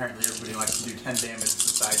 damage, because apparently everybody likes to do 10 damage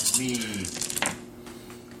besides me.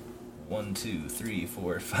 1, 2, 3,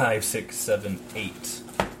 4, 5, 6, 7, 8.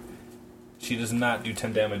 She does not do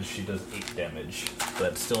 10 damage, she does 8 damage. But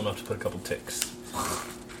that's still enough to put a couple ticks.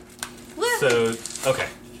 So, okay.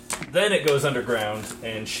 Then it goes underground,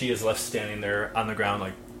 and she is left standing there on the ground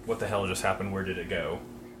like, what the hell just happened? Where did it go?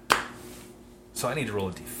 So I need to roll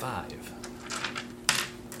a d5.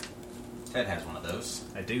 Ted has one of those.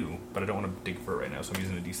 I do, but I don't want to dig for it right now, so I'm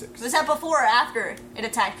using a d6. Was that before or after it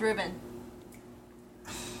attacked Ruben?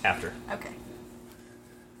 After. Okay.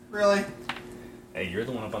 Really? Hey, you're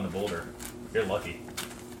the one up on the boulder. You're lucky.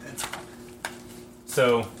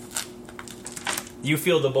 So, you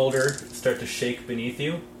feel the boulder start to shake beneath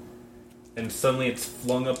you, and suddenly it's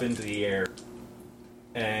flung up into the air.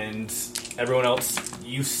 And everyone else,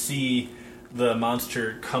 you see the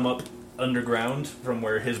monster come up underground from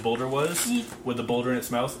where his boulder was, with the boulder in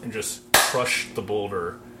its mouth, and just crush the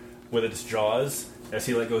boulder with its jaws as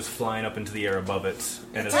he goes flying up into the air above it.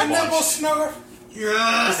 And is launched. Snarf!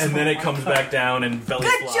 Yes! And then it comes back down and belly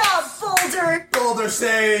Good flops. job, Boulder! Boulder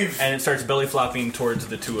save! And it starts belly flopping towards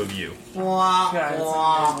the two of you. Wah, God, it's a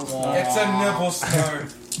wah, nibble wah. It's a nibble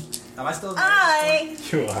snarf. Am I still I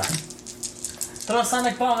You are. Throw a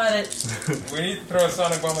sonic bomb at it. We need to throw a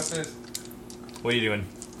sonic bomb at this. What are you doing?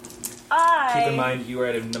 I Keep in mind you are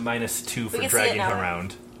at a -2 for can see dragging it now, him right?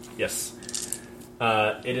 around. Yes.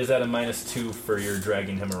 It is at a -2 for your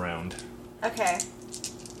dragging him around. Okay.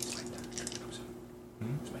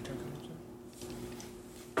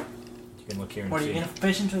 You can look here and What are see. you gonna have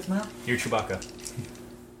patience with now? You're Chewbacca.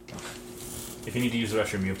 If you need to use the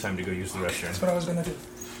restroom, you have time to go use the restroom. That's what I was gonna do.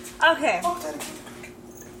 Okay.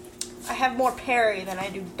 I have more parry than I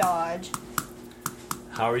do dodge.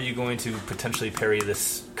 How are you going to potentially parry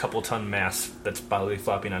this couple-ton mass that's belly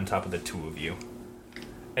flopping on top of the two of you?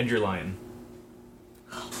 And your lion.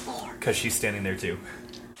 Because she's standing there too.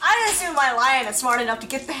 I assume my lion is smart enough to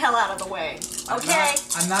get the hell out of the way. Okay?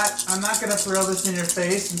 I'm not gonna throw this in your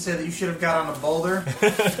face and say that you should have got on a boulder.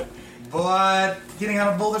 But getting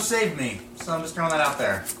on a boulder saved me. So I'm just throwing that out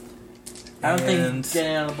there. I don't And- think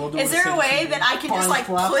getting on the boulder. Is there a way that I can just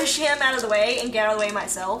push him out of the way and get out of the way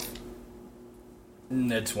myself?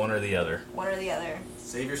 It's one or the other. One or the other.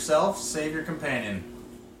 Save yourself, save your companion.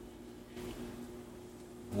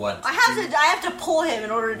 What? I have to pull him in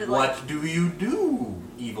order to What do you do?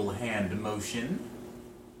 Evil hand motion.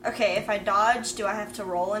 Okay, if I dodge, do I have to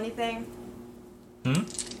roll anything?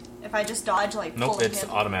 If I just dodge, Nope, pulling it's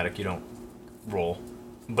him. automatic. You don't roll.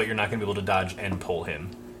 But you're not going to be able to dodge and pull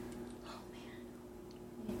him.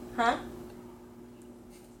 Huh?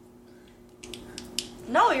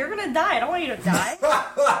 No, you're gonna die. I don't want you to die.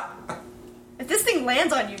 If this thing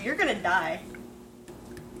lands on you, you're gonna die.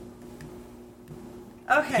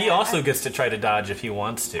 Okay. He also gets to try to dodge if he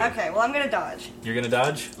wants to. Okay, well, I'm gonna dodge. You're going to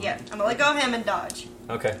dodge? Yeah, I'm gonna let go of him and dodge.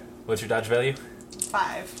 Okay. What's your dodge value?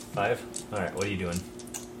 5. 5? Alright, what are you doing?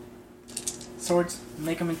 Swords,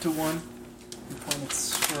 make them into one, and point it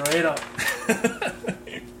straight up.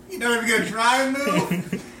 You're not even gonna try and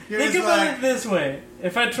move? You're Think just about like, it this way: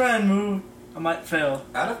 if I try and move, I might fail,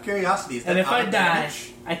 out of curiosity, is that and if I auto die,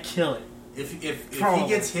 damage? I kill it. If he Probably.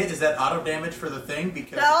 gets hit, is that auto damage for the thing?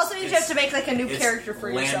 Because That also means you it's- have to make a new it's character for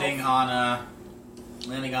yourself. landing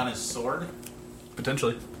on his sword.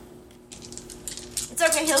 Potentially. It's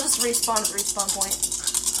okay, he'll just respawn at the respawn point.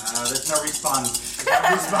 There's no respawn. There's no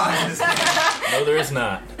respawn in this game. No, there is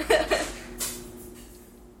not.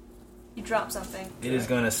 You drop something. It is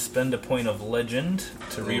going to spend a point of legend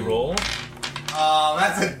to re-roll. Oh,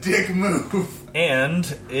 that's a dick move. And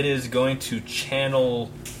it is going to channel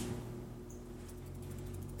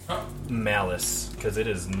malice, because it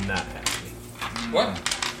is not happy. What?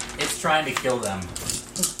 It's trying to kill them.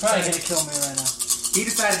 It's probably gonna kill me right now. He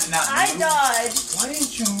decided to not I move. dodged Why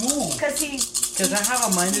didn't you move? because he. Because I have a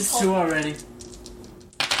 -2 already.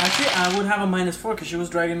 Actually, I would have a -4 because she was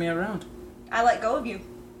dragging me around. I let go of you.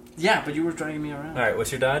 Yeah, but you were dragging me around. Alright,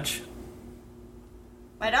 what's your dodge?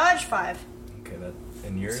 My dodge 5. Okay, that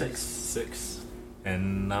and yours? 6.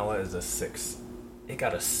 And Nala is a 6. It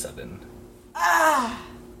got a 7.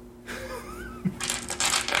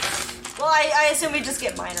 Well, I assume we just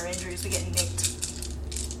get minor injuries. We get nicked.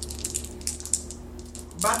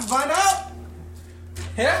 About to find out.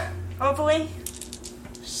 Yeah? Hopefully.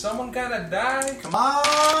 Someone gotta die? Come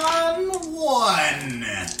on, 1.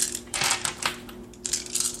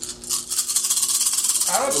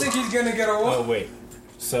 I don't think he's gonna get Oh, away. wait.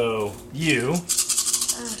 So, you...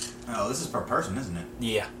 Oh, this is per person, isn't it?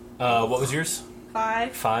 Yeah. What was yours?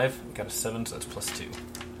 5. 5. Got a 7, so that's +2.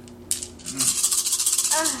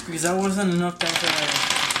 Because that wasn't enough to answer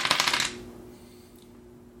that.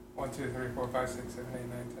 1, 2, 3, 4, 5, 6, 7, 8, 9,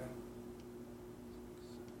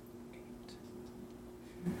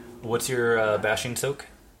 10. What's your bashing soak?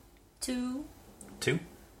 2. 2?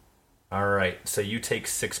 Alright, so you take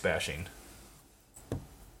 6 bashing.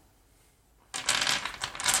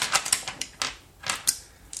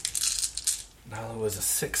 Nala was a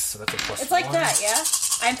 6, so that's a +1. It's like that, yeah?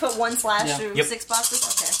 I put 1 slash Yeah. through Yep. 6 boxes?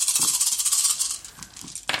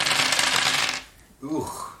 Okay.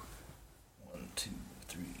 Ooh. 1, 2,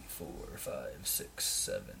 3, 4, 5, 6,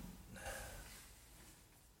 7.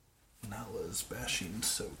 Nala's bashing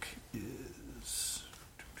soak is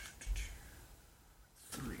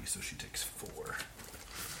 3, so she takes 4.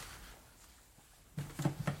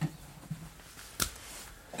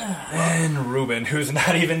 And Ruben, who's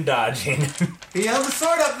not even dodging. He held the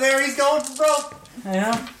sword up there. He's going for broke.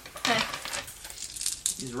 Yeah.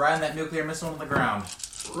 He's riding that nuclear missile on the ground.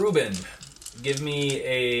 Ruben, give me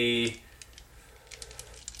a...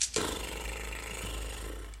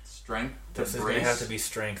 Strength. This is brace, going to have to be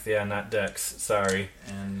strength, yeah, not dex. Sorry.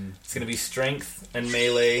 And It's going to be strength and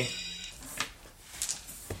melee.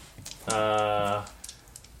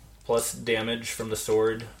 Plus damage from the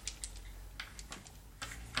sword.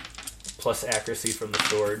 Plus accuracy from the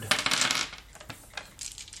sword.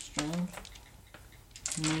 Strength.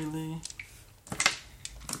 Melee.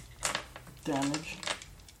 Damage.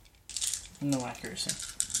 No accuracy.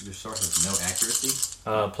 your sword has no accuracy.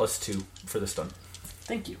 +2 for the stun.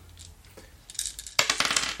 Thank you.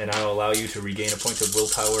 And I'll allow you to regain a point of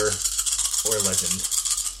willpower or legend.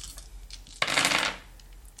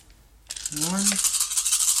 1,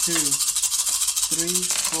 2, 3,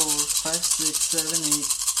 4, 5, 6, 7,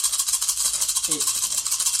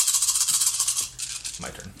 8. My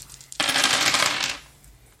turn.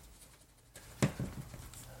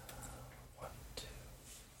 1, 2,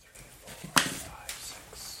 3, 4, 5,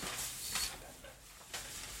 6,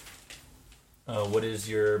 7. What is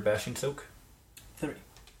your bashing soak? 3.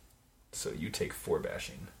 So you take 4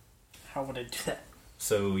 bashing. How would I do that?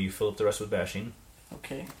 So you fill up the rest with bashing.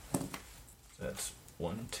 Okay. That's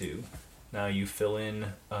 1, 2. Now you fill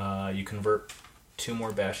in, you convert 2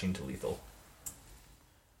 more bashing to lethal.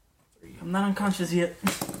 3. I'm not unconscious yet.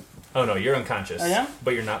 Oh no, you're unconscious. I am?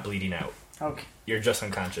 But you're not bleeding out. Okay. You're just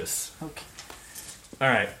unconscious. Okay.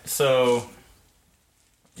 Alright, so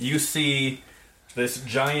you see this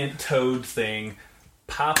giant toad thing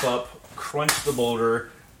pop up, crunch the boulder,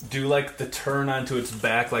 do like the turn onto its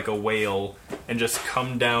back like a whale, and just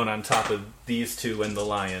come down on top of these two and the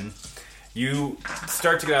lion. You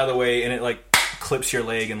start to get out of the way, and it like clips your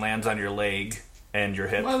leg and lands on your leg and your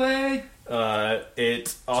hip. My leg!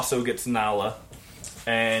 It also gets Nala,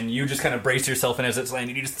 and you just kind of brace yourself, and as it's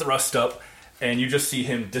landing, you just thrust up, and you just see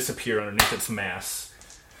him disappear underneath its mass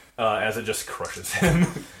as it just crushes him.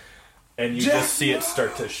 And you just see it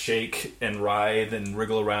start to shake and writhe and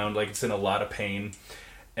wriggle around like it's in a lot of pain.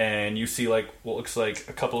 And you see like what looks like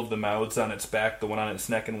a couple of the mouths on its back, the one on its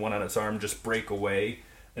neck and one on its arm, just break away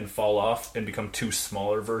and fall off and become 2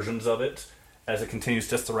 smaller versions of it as it continues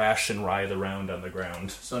to thrash and writhe around on the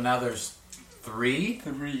ground. So now there's 3.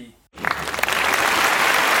 3.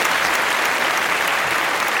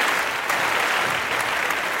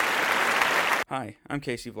 Hi, I'm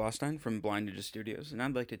Casey Vlostein from Blind Ninja Studios, and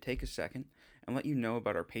I'd like to take a second and let you know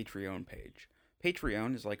about our Patreon page.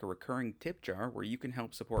 Patreon is like a recurring tip jar where you can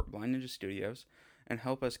help support Blind Ninja Studios and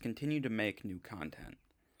help us continue to make new content.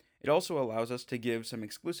 It also allows us to give some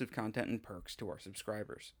exclusive content and perks to our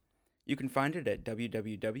subscribers. You can find it at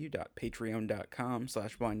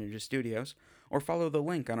www.patreon.com/blindninjastudios or follow the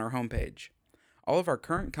link on our homepage. All of our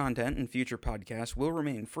current content and future podcasts will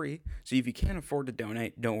remain free, so if you can't afford to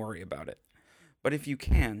donate, don't worry about it. But if you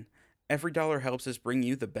can, every dollar helps us bring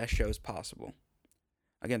you the best shows possible.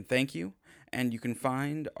 Again, thank you, and you can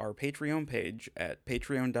find our Patreon page at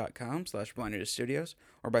patreon.com/blindninjastudios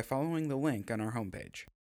or by following the link on our homepage.